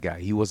bad guy.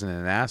 He wasn't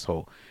an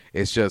asshole.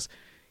 It's just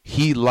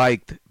he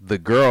liked the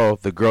girl.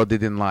 The girl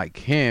didn't like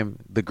him.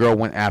 The girl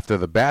went after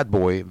the bad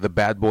boy. The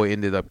bad boy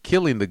ended up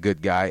killing the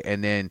good guy,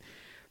 and then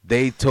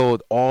they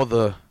told all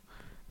the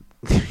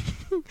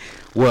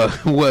what?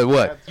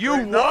 You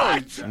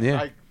what?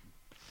 Yeah.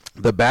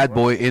 The bad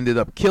boy ended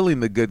up killing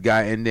the good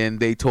guy, and then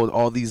they told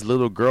all these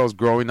little girls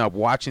growing up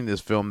watching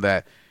this film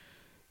that,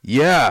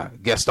 yeah,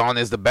 Gaston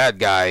is the bad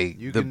guy.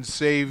 You can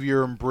save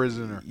your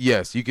prisoner.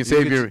 Yes, you can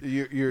save your.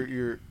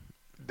 You're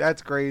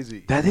that's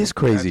crazy. That is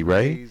crazy, That's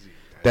right? crazy.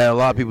 That a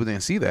lot of people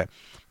didn't see that,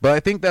 but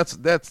I think that's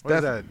What is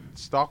that?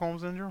 Stockholm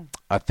syndrome.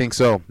 I think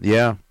so.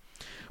 Yeah,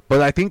 But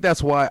I think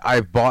that's why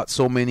I've bought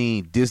so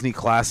many Disney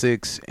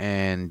classics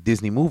and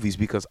Disney movies,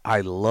 because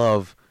I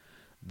love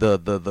the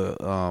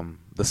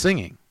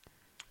singing.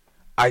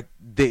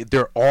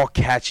 They're all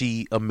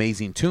catchy,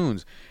 amazing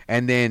tunes,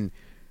 and then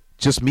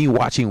just me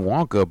watching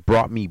Wonka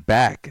brought me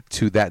back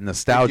to that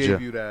nostalgia. It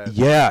gave you that.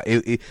 Yeah,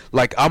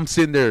 like I'm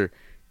sitting there.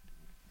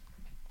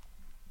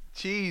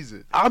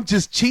 Jesus. I'm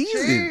just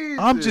cheesing.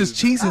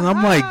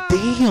 I'm like,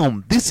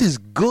 damn, this is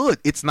good.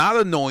 It's not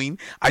annoying.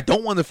 I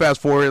don't want to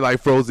fast forward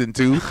like Frozen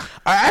 2.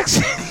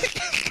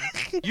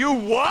 You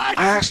what?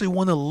 I actually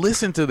want to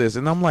listen to this,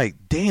 and I'm like,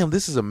 damn,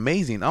 this is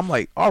amazing. I'm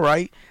like, all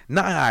right,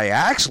 now I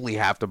actually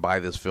have to buy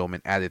this film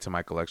and add it to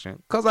my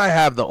collection, because I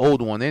have the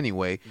old one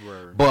anyway.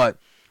 Right. But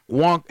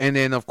and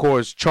then of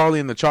course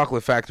Charlie and the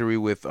Chocolate Factory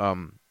with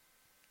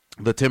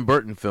the Tim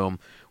Burton film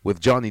with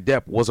Johnny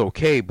Depp was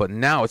okay, but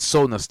now it's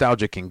so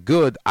nostalgic and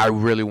good. I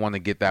really want to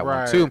get that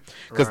one too,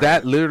 because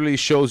that literally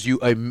shows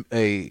you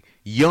a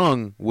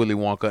young Willy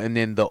Wonka, and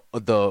then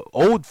the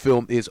old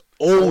film is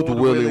old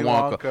Willy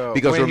Wonka,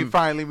 because when he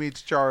finally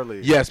meets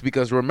Charlie. Yes,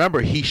 because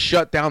remember, he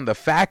shut down the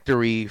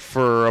factory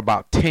for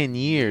about 10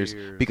 years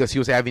because he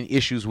was having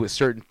issues with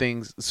certain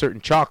things,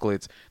 certain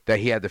chocolates that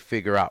he had to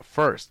figure out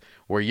first.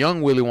 Where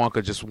young Willy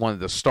Wonka just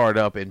wanted to start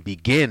up and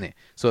begin it.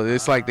 So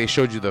it's like they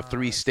showed you the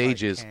three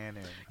stages.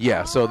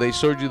 Yeah, so they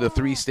showed you the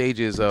 3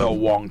 stages of The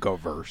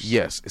Wonkaverse.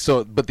 Yes.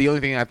 So, but the only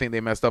thing I think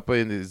they messed up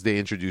in is they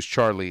introduced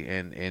Charlie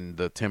in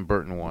the Tim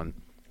Burton one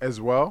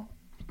as well.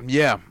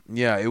 Yeah.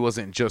 It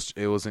wasn't just.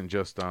 Oh, it was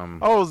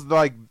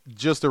like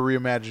just a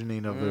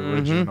reimagining of the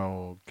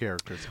original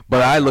characters.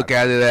 But I look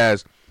at it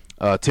as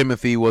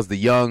Timothy was the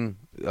young,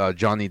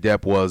 Johnny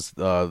Depp was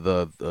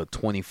the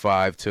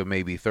 25 to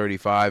maybe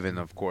 35, and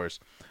of course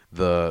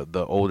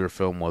the older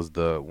film was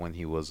when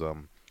he was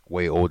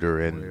way older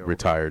and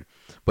retired.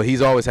 But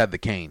he's always had the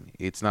cane.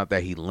 It's not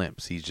that he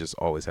limps. He's just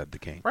always had the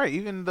cane. Right.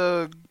 Even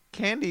the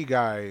candy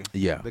guy.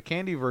 Yeah. The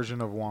candy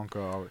version of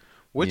Wonka.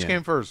 Which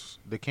came first,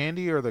 the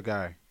candy or the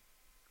guy,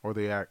 or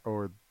the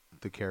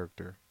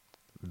character?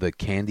 The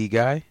candy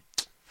guy,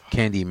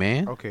 Candy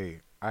Man.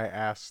 Okay, I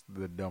asked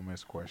the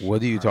dumbest question.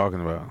 What are you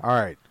talking about? All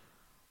right,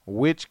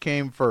 which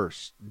came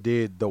first?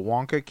 Did the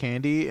Wonka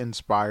candy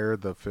inspire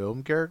the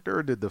film character,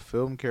 or did the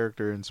film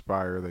character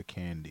inspire the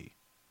candy?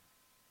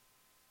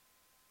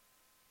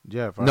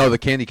 Jeff. No, the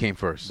candy came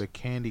first. The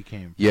candy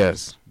came first.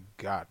 Yes.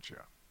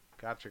 Gotcha.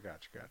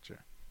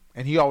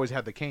 And he always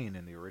had the cane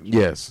in the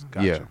original. Yes.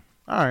 Gotcha. Yeah.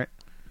 All right.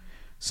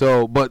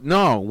 So, but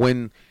no,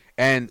 what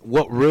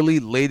really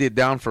laid it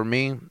down for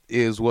me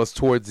was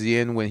towards the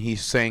end when he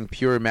sang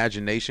Pure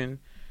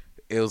Imagination.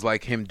 It was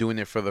like him doing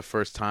it for the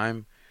first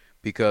time,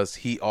 because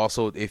he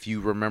also, if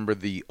you remember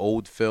the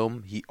old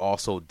film, he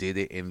also did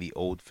it in the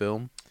old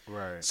film.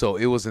 Right. So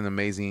it was an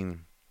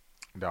amazing.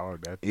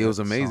 It was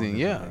amazing,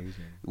 yeah. Amazing.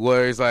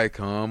 Where it's like,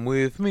 come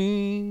with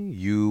me,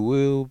 you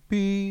will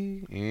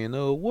be in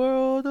a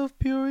world of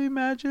pure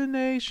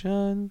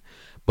imagination.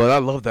 But I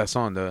love that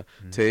song.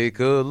 Take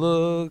a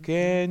look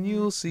and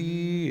you'll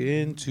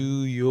see into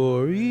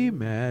your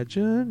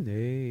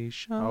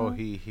imagination. Oh,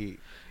 he.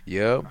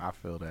 Yep. I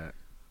feel that.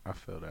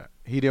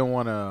 He didn't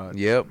want to.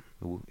 Yep.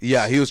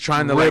 Yeah, he was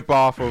trying to rip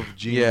off of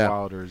Gene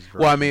Wilder's version.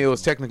 Well, I mean, it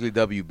was technically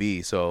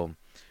WB, so.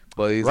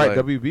 But he's right,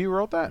 like, WB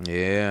wrote that?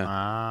 Yeah.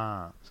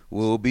 Ah.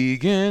 We'll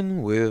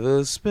begin with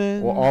a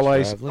spin. Well, all I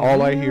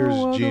hear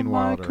is Gene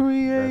Wilder.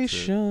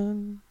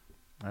 Creation.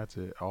 That's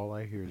it. All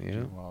I hear is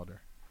Gene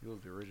Wilder. He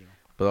was the original.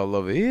 But I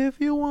love it.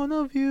 If you want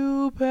to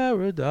view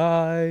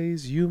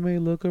paradise, you may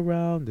look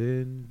around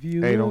and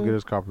view. Hey, don't get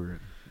us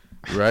copyrighted.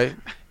 Right?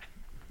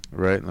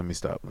 Right? Let me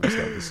stop. This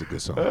is a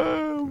good song.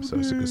 It's a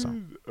good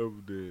song.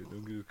 I'm dead.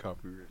 Don't get us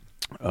copyrighted.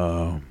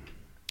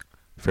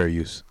 Fair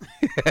use.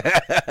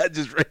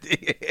 Just right.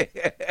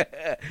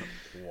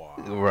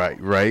 Wow.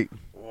 Right.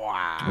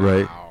 Wow.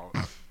 Right.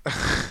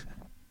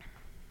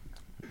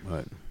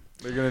 But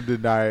they're gonna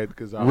deny it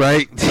because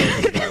right.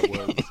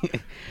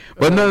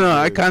 But no,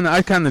 I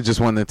kind of just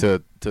wanted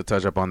to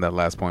touch up on that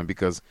last point,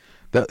 because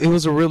it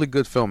was a really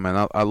good film,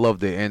 man. I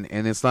loved it, and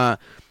it's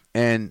not.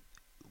 And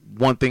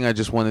one thing I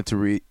just wanted to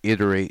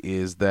reiterate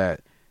is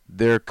that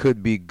there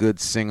could be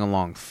good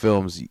sing-along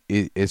films.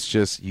 It's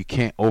just you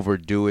can't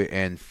overdo it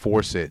and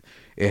force it.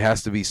 It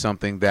has to be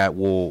something that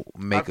will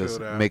make us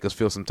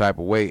feel some type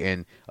of way.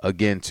 And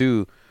again,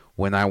 too,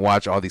 when I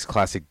watch all these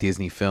classic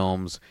Disney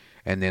films,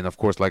 and then of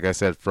course, like I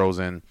said,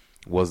 Frozen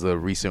was a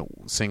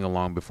recent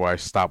sing-along before I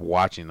stopped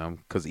watching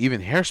them, because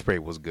even Hairspray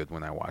was good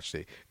when I watched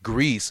it.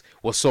 Grease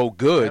was so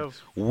good,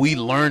 we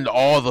learned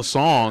all the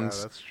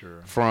songs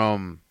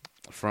from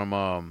the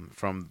and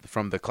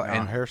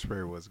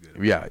Hairspray was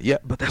good. Yeah,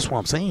 but that's what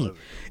I'm saying.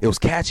 It was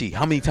catchy.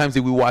 How many times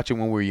did we watch it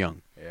when we were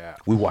young? Yeah,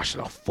 we watched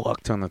it a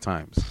fuck ton of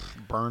times.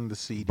 Burn the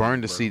CD.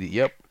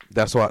 Yep,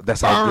 that's how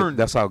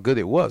good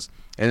it was.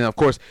 And then, of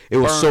course, it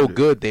was so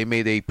good they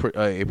made a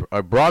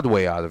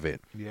Broadway out of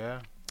it.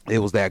 Yeah, it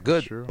was that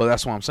good. But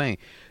that's what I'm saying.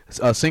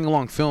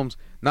 Sing-along films,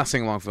 not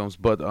sing-along films,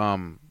 but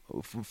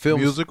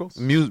films. Musicals.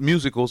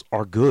 Musicals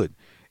are good.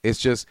 It's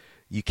just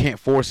you can't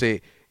force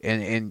it.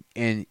 and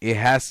it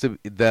has to.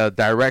 The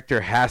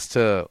director has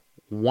to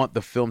want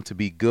the film to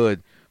be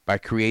good by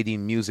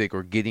creating music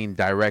or getting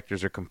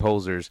directors or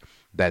composers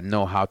that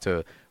know how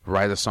to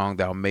write a song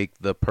that'll make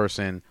the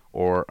person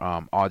or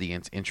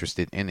audience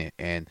interested in it.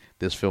 And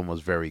this film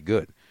was very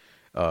good.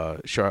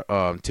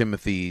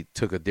 Timothy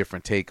took a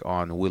different take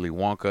on Willy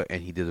Wonka,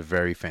 and he did a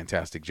very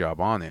fantastic job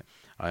on it.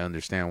 I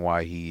understand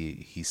why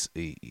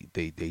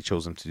they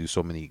chose him to do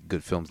so many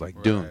good films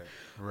like Dune,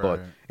 but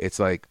it's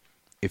like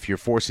if you're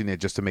forcing it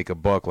just to make a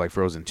buck like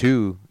Frozen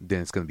 2,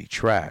 then it's gonna be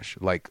trash.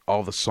 Like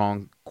all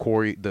the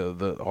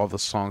all the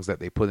songs that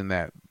they put in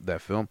that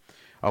film,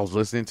 I was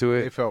listening to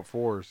it. It felt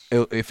forced.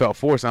 It felt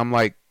forced.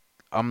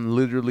 I'm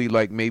literally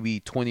like maybe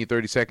 20,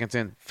 30 seconds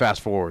in, fast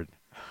forward.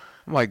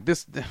 I'm like,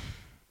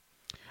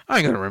 I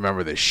ain't gonna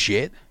remember this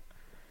shit.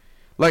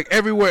 Like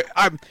everywhere.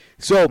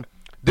 So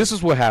this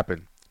is what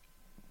happened.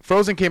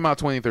 Frozen came out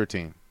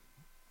 2013.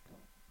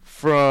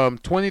 From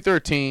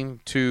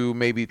 2013 to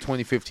maybe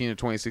 2015 or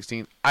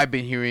 2016, I've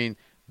been hearing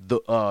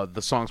the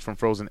songs from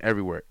Frozen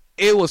everywhere.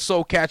 It was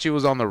so catchy. It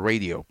was on the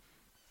radio.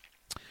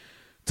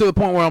 To the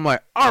point where I'm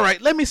like, all right,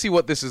 let me see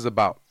what this is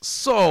about.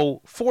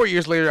 So 4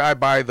 years later, I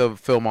buy the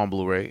film on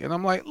Blu-ray, and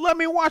I'm like, let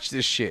me watch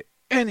this shit.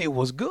 And it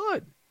was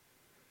good.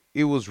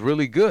 It was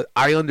really good.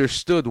 I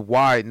understood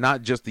why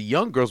not just the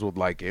young girls would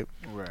like it,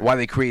 why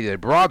they created a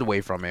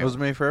Broadway from it. It was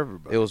made for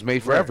everybody. It was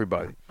made for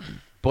everybody.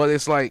 But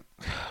it's like,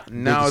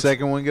 now Did the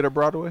second one get a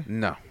Broadway?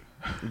 No.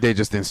 They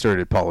just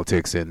inserted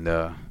politics and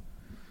the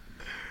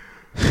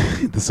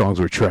songs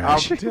were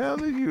trash. I'm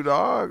telling you,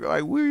 dog.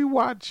 Like, we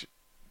watch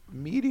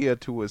media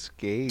to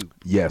escape.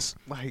 Yes.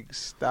 Like,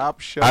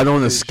 stop showing I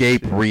don't this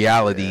escape shit.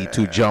 reality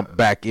to jump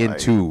back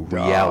into Like,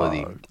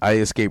 reality. dog. I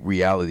escape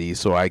reality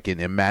so I can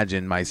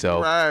imagine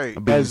myself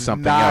being As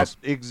something not else.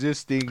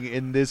 existing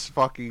in this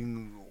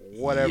fucking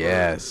whatever.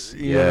 Yes,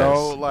 You yes,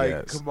 know? Like,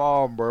 yes. come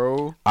on,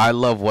 bro. I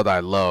love what I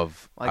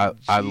love. Like,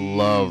 I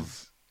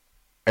love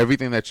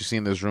everything that you see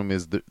in this room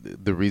is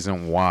the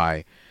reason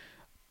why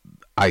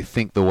I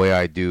think the way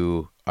I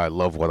do. I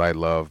love what I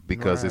love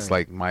because it's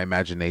like my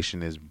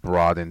imagination is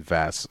broad and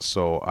vast.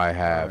 So I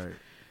have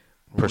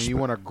When you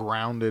want to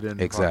ground it in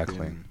exactly.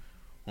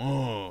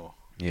 fucking,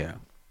 Yeah,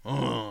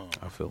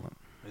 I feel it.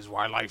 This is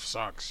why life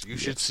sucks. You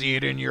should see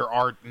it in your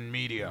art and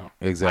media.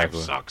 Exactly.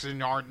 Life sucks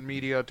in art and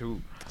media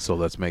too. So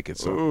let's make it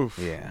so. Oof.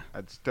 Yeah.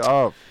 That's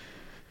tough.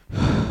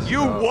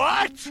 You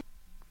what?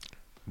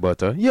 But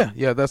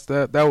that's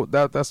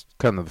that's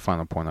kind of the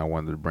final point I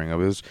wanted to bring up.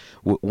 Is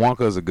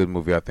Wonka is a good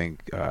movie. I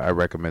think I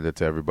recommend it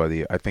to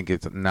everybody. I think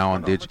it's now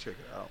on digital.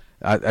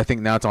 I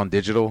think now it's on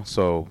digital,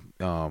 so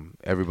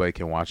everybody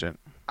can watch it.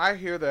 I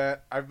hear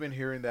that. I've been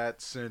hearing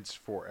that since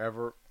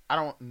forever. I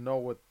don't know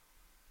what.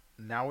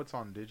 Now it's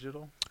on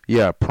digital.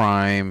 Yeah,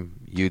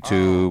 Prime,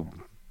 YouTube.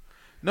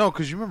 No,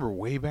 because you remember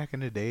way back in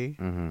the day,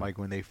 Mhm. like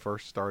when they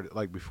first started,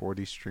 like before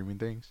these streaming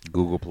things,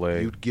 Google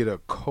Play. you'd get a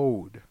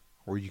code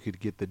where you could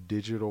get the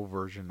digital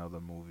version of the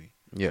movie.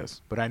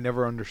 Yes. But I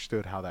never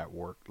understood how that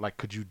worked. Like,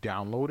 could you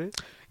download it?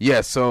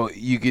 Yeah, so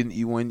you can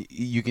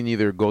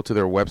either go to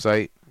their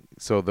website,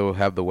 so they'll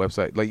have the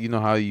website. Like, you know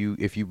how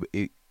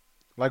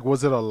Like,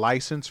 was it a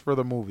license for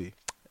the movie?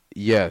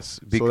 yes.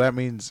 So that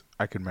means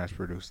I could mass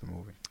produce the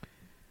movie.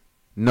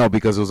 No,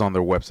 because it was on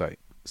their website.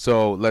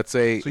 So let's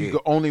say So you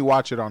could only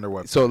watch it on their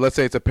website. So let's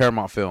say it's a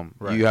Paramount film.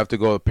 Right. You have to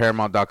go to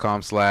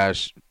paramount.com/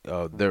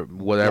 their whatever,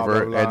 Blah,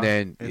 blah, blah. and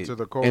then Enter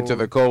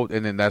the code.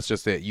 and then that's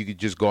just it. You could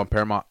just go on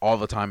Paramount all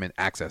the time and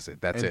access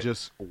it. That's and it.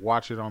 just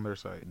watch it on their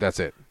site.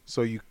 That's it.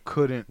 So you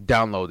couldn't.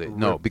 Download it.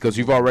 No, Rip. because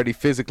you've already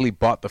physically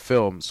bought the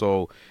film,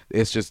 so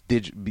it's just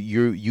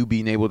you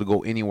being able to go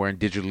anywhere and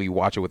digitally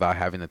watch it without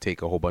having to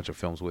take a whole bunch of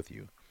films with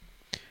you.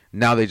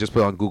 Now they just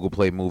put on Google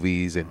Play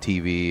Movies and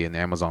TV and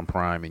Amazon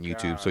Prime and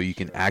YouTube, so you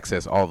can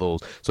access all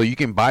those. So you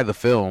can buy the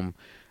film,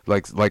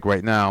 like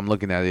right now I'm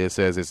looking at it. It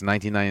says it's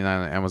 $19.99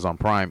 on Amazon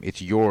Prime. It's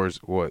yours,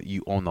 or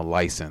you own the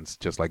license,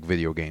 just like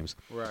video games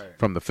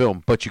from the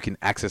film. But you can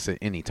access it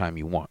anytime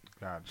you want,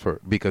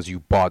 because you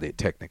bought it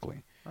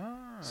technically.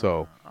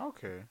 So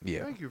Okay.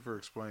 Yeah. Thank you for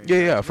explaining.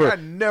 Yeah, that. yeah, I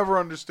never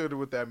understood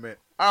what that meant.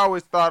 I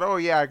always thought, oh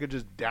yeah, I could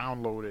just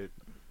download it.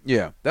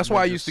 yeah, that's and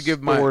why I just used to give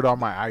store it my. on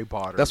my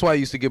iPod. That's why I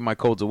used to give my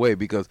codes away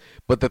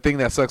but the thing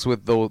that sucks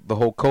with the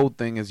whole code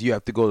thing is you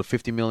have to go to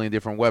 50 million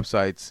different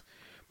websites,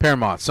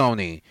 Paramount,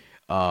 Sony,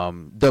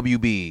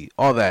 WB,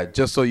 all that,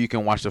 just so you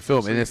can watch the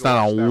film, So and you it's can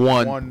not watch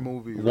on that one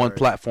movie, one right.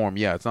 platform.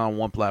 Yeah, it's not on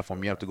one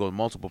platform. You have to go to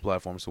multiple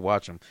platforms to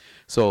watch them.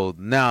 So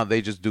now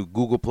they just do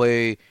Google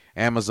Play,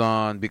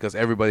 Amazon, because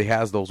everybody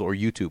has those, or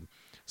YouTube.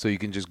 So you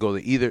can just go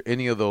to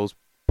any of those,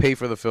 pay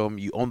for the film.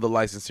 You own the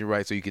licensing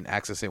rights, so you can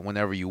access it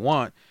whenever you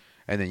want.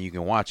 And then you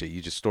can watch it.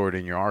 You just store it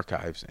in your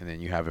archives, and then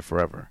you have it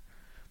forever.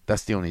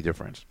 That's the only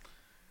difference.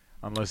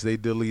 Unless they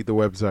delete the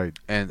website.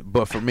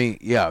 But for me,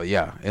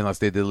 yeah. Unless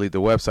they delete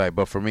the website.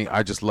 But for me,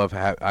 I just love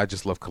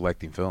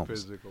collecting films.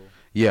 Physical.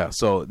 Yeah.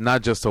 So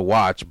not just to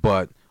watch,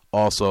 but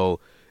also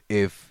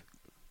if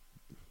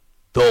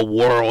the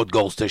world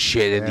goes to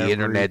shit and the Every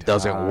internet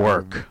doesn't time,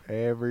 work,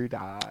 Every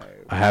time.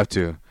 I have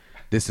to.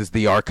 This is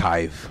the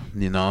archive,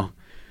 you know.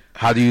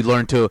 How do you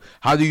learn to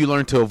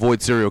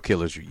avoid serial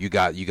killers? You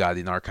got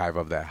an archive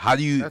of that.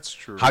 That's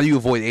true. How do you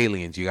avoid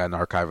aliens? You got an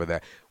archive of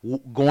that.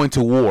 Going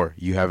to war,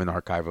 you have an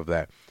archive of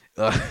that.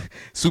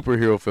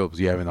 Superhero films,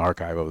 you have an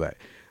archive of that.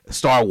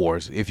 Star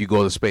Wars, if you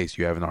go to space,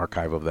 you have an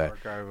archive of that.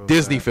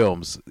 Disney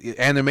films,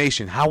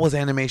 animation. How was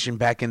animation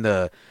back in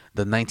the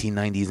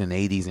 1990s and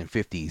 80s and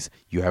 50s?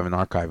 You have an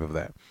archive of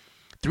that.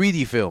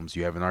 3D films,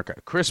 you have an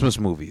archive. Christmas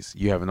movies,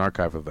 you have an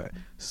archive of that.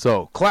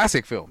 So,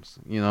 classic films,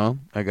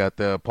 I got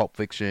the Pulp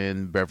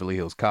Fiction, Beverly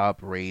Hills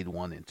Cop, Raid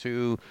 1 and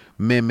 2,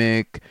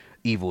 Mimic,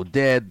 Evil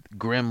Dead,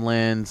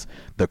 Gremlins,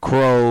 The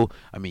Crow.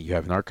 I mean, you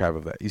have an archive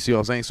of that. You see what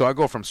I'm saying? So I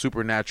go from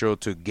supernatural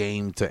to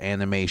game to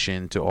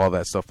animation to all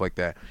that stuff like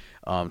that,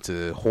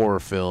 to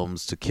horror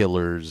films to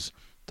killers,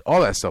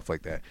 all that stuff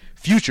like that.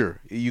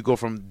 Future, you go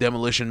from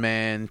Demolition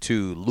Man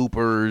to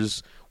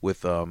Loopers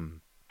with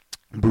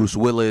Bruce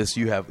Willis.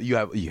 You have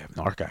an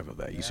archive of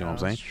that. You see what I'm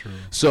saying? True.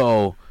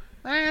 So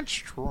That's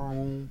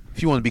true.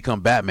 if you want to become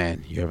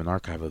Batman, you have an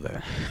archive of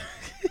that.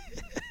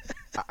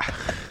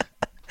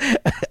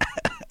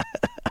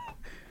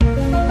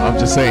 I'm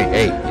just saying,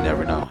 hey, you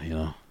never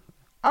know,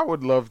 I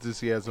would love to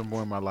see at some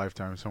point in my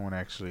lifetime someone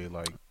actually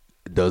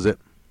Does it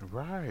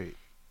right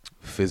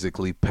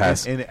physically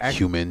pass and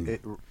human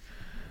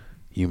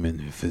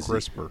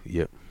physics? CRISPR.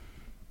 Yep.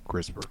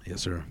 CRISPR.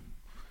 Yes, sir.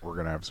 We're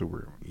gonna have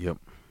Yep.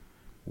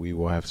 We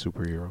will have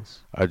superheroes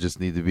I just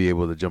need to be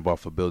able to jump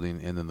off a building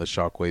and then the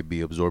shockwave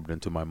be absorbed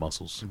into my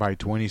muscles. by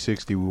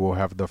 2060. We will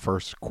have the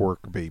first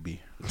Quark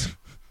baby.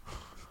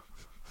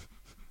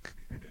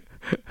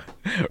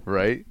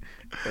 Right?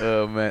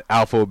 Man,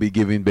 Alpha will be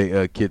giving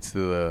kids to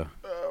the.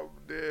 Oh,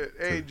 dead.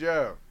 Hey,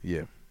 Jeff.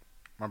 Yeah.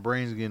 My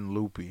brain's getting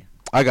loopy.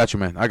 I got you,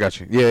 man. I got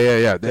you.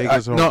 Yeah. Take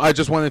us home. No, I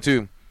just wanted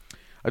to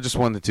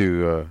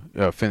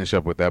finish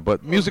up with that.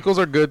 But musicals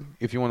are good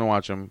if you want to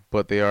watch them,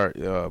 but they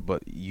are.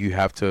 But you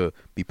have to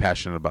be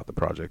passionate about the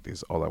project.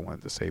 Is all I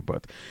wanted to say.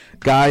 But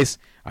guys,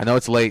 I know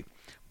it's late,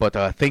 but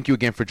thank you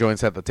again for joining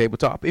us at the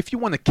tabletop. If you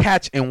want to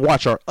catch and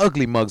watch our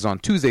ugly mugs on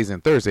Tuesdays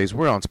and Thursdays,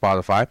 we're on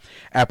Spotify,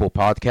 Apple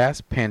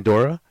Podcasts,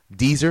 Pandora,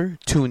 Deezer,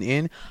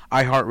 TuneIn,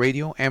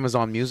 iHeartRadio,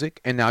 Amazon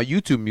Music, and now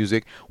YouTube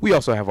Music. We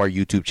also have our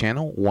YouTube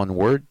channel, one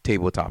word,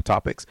 Tabletop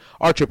Topics,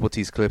 our Triple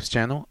T's Clips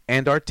channel,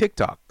 and our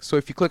TikTok. So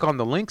if you click on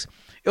the links,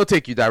 it'll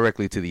take you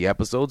directly to the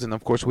episodes, and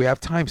of course we have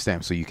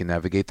timestamps so you can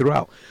navigate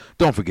throughout.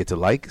 Don't forget to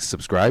like,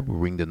 subscribe,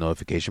 ring the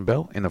notification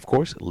bell, and of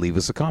course leave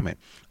us a comment.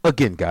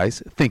 Again,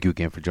 guys, thank you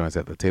again for joining us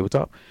at the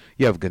Tabletop.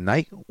 You have a good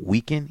night,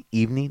 weekend,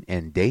 evening,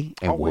 and day,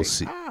 and we'll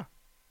see.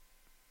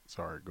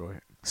 Sorry, go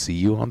ahead. See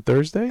you on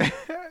Thursday.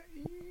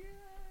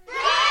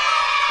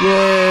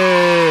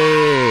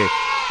 Yay!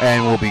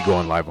 And we'll be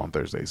going live on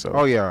Thursday. So.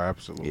 Oh yeah,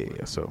 absolutely.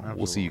 Yeah. So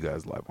we'll see you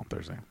guys live on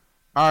Thursday.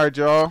 All right,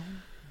 y'all.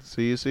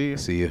 See you. See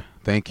you.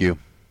 Thank you.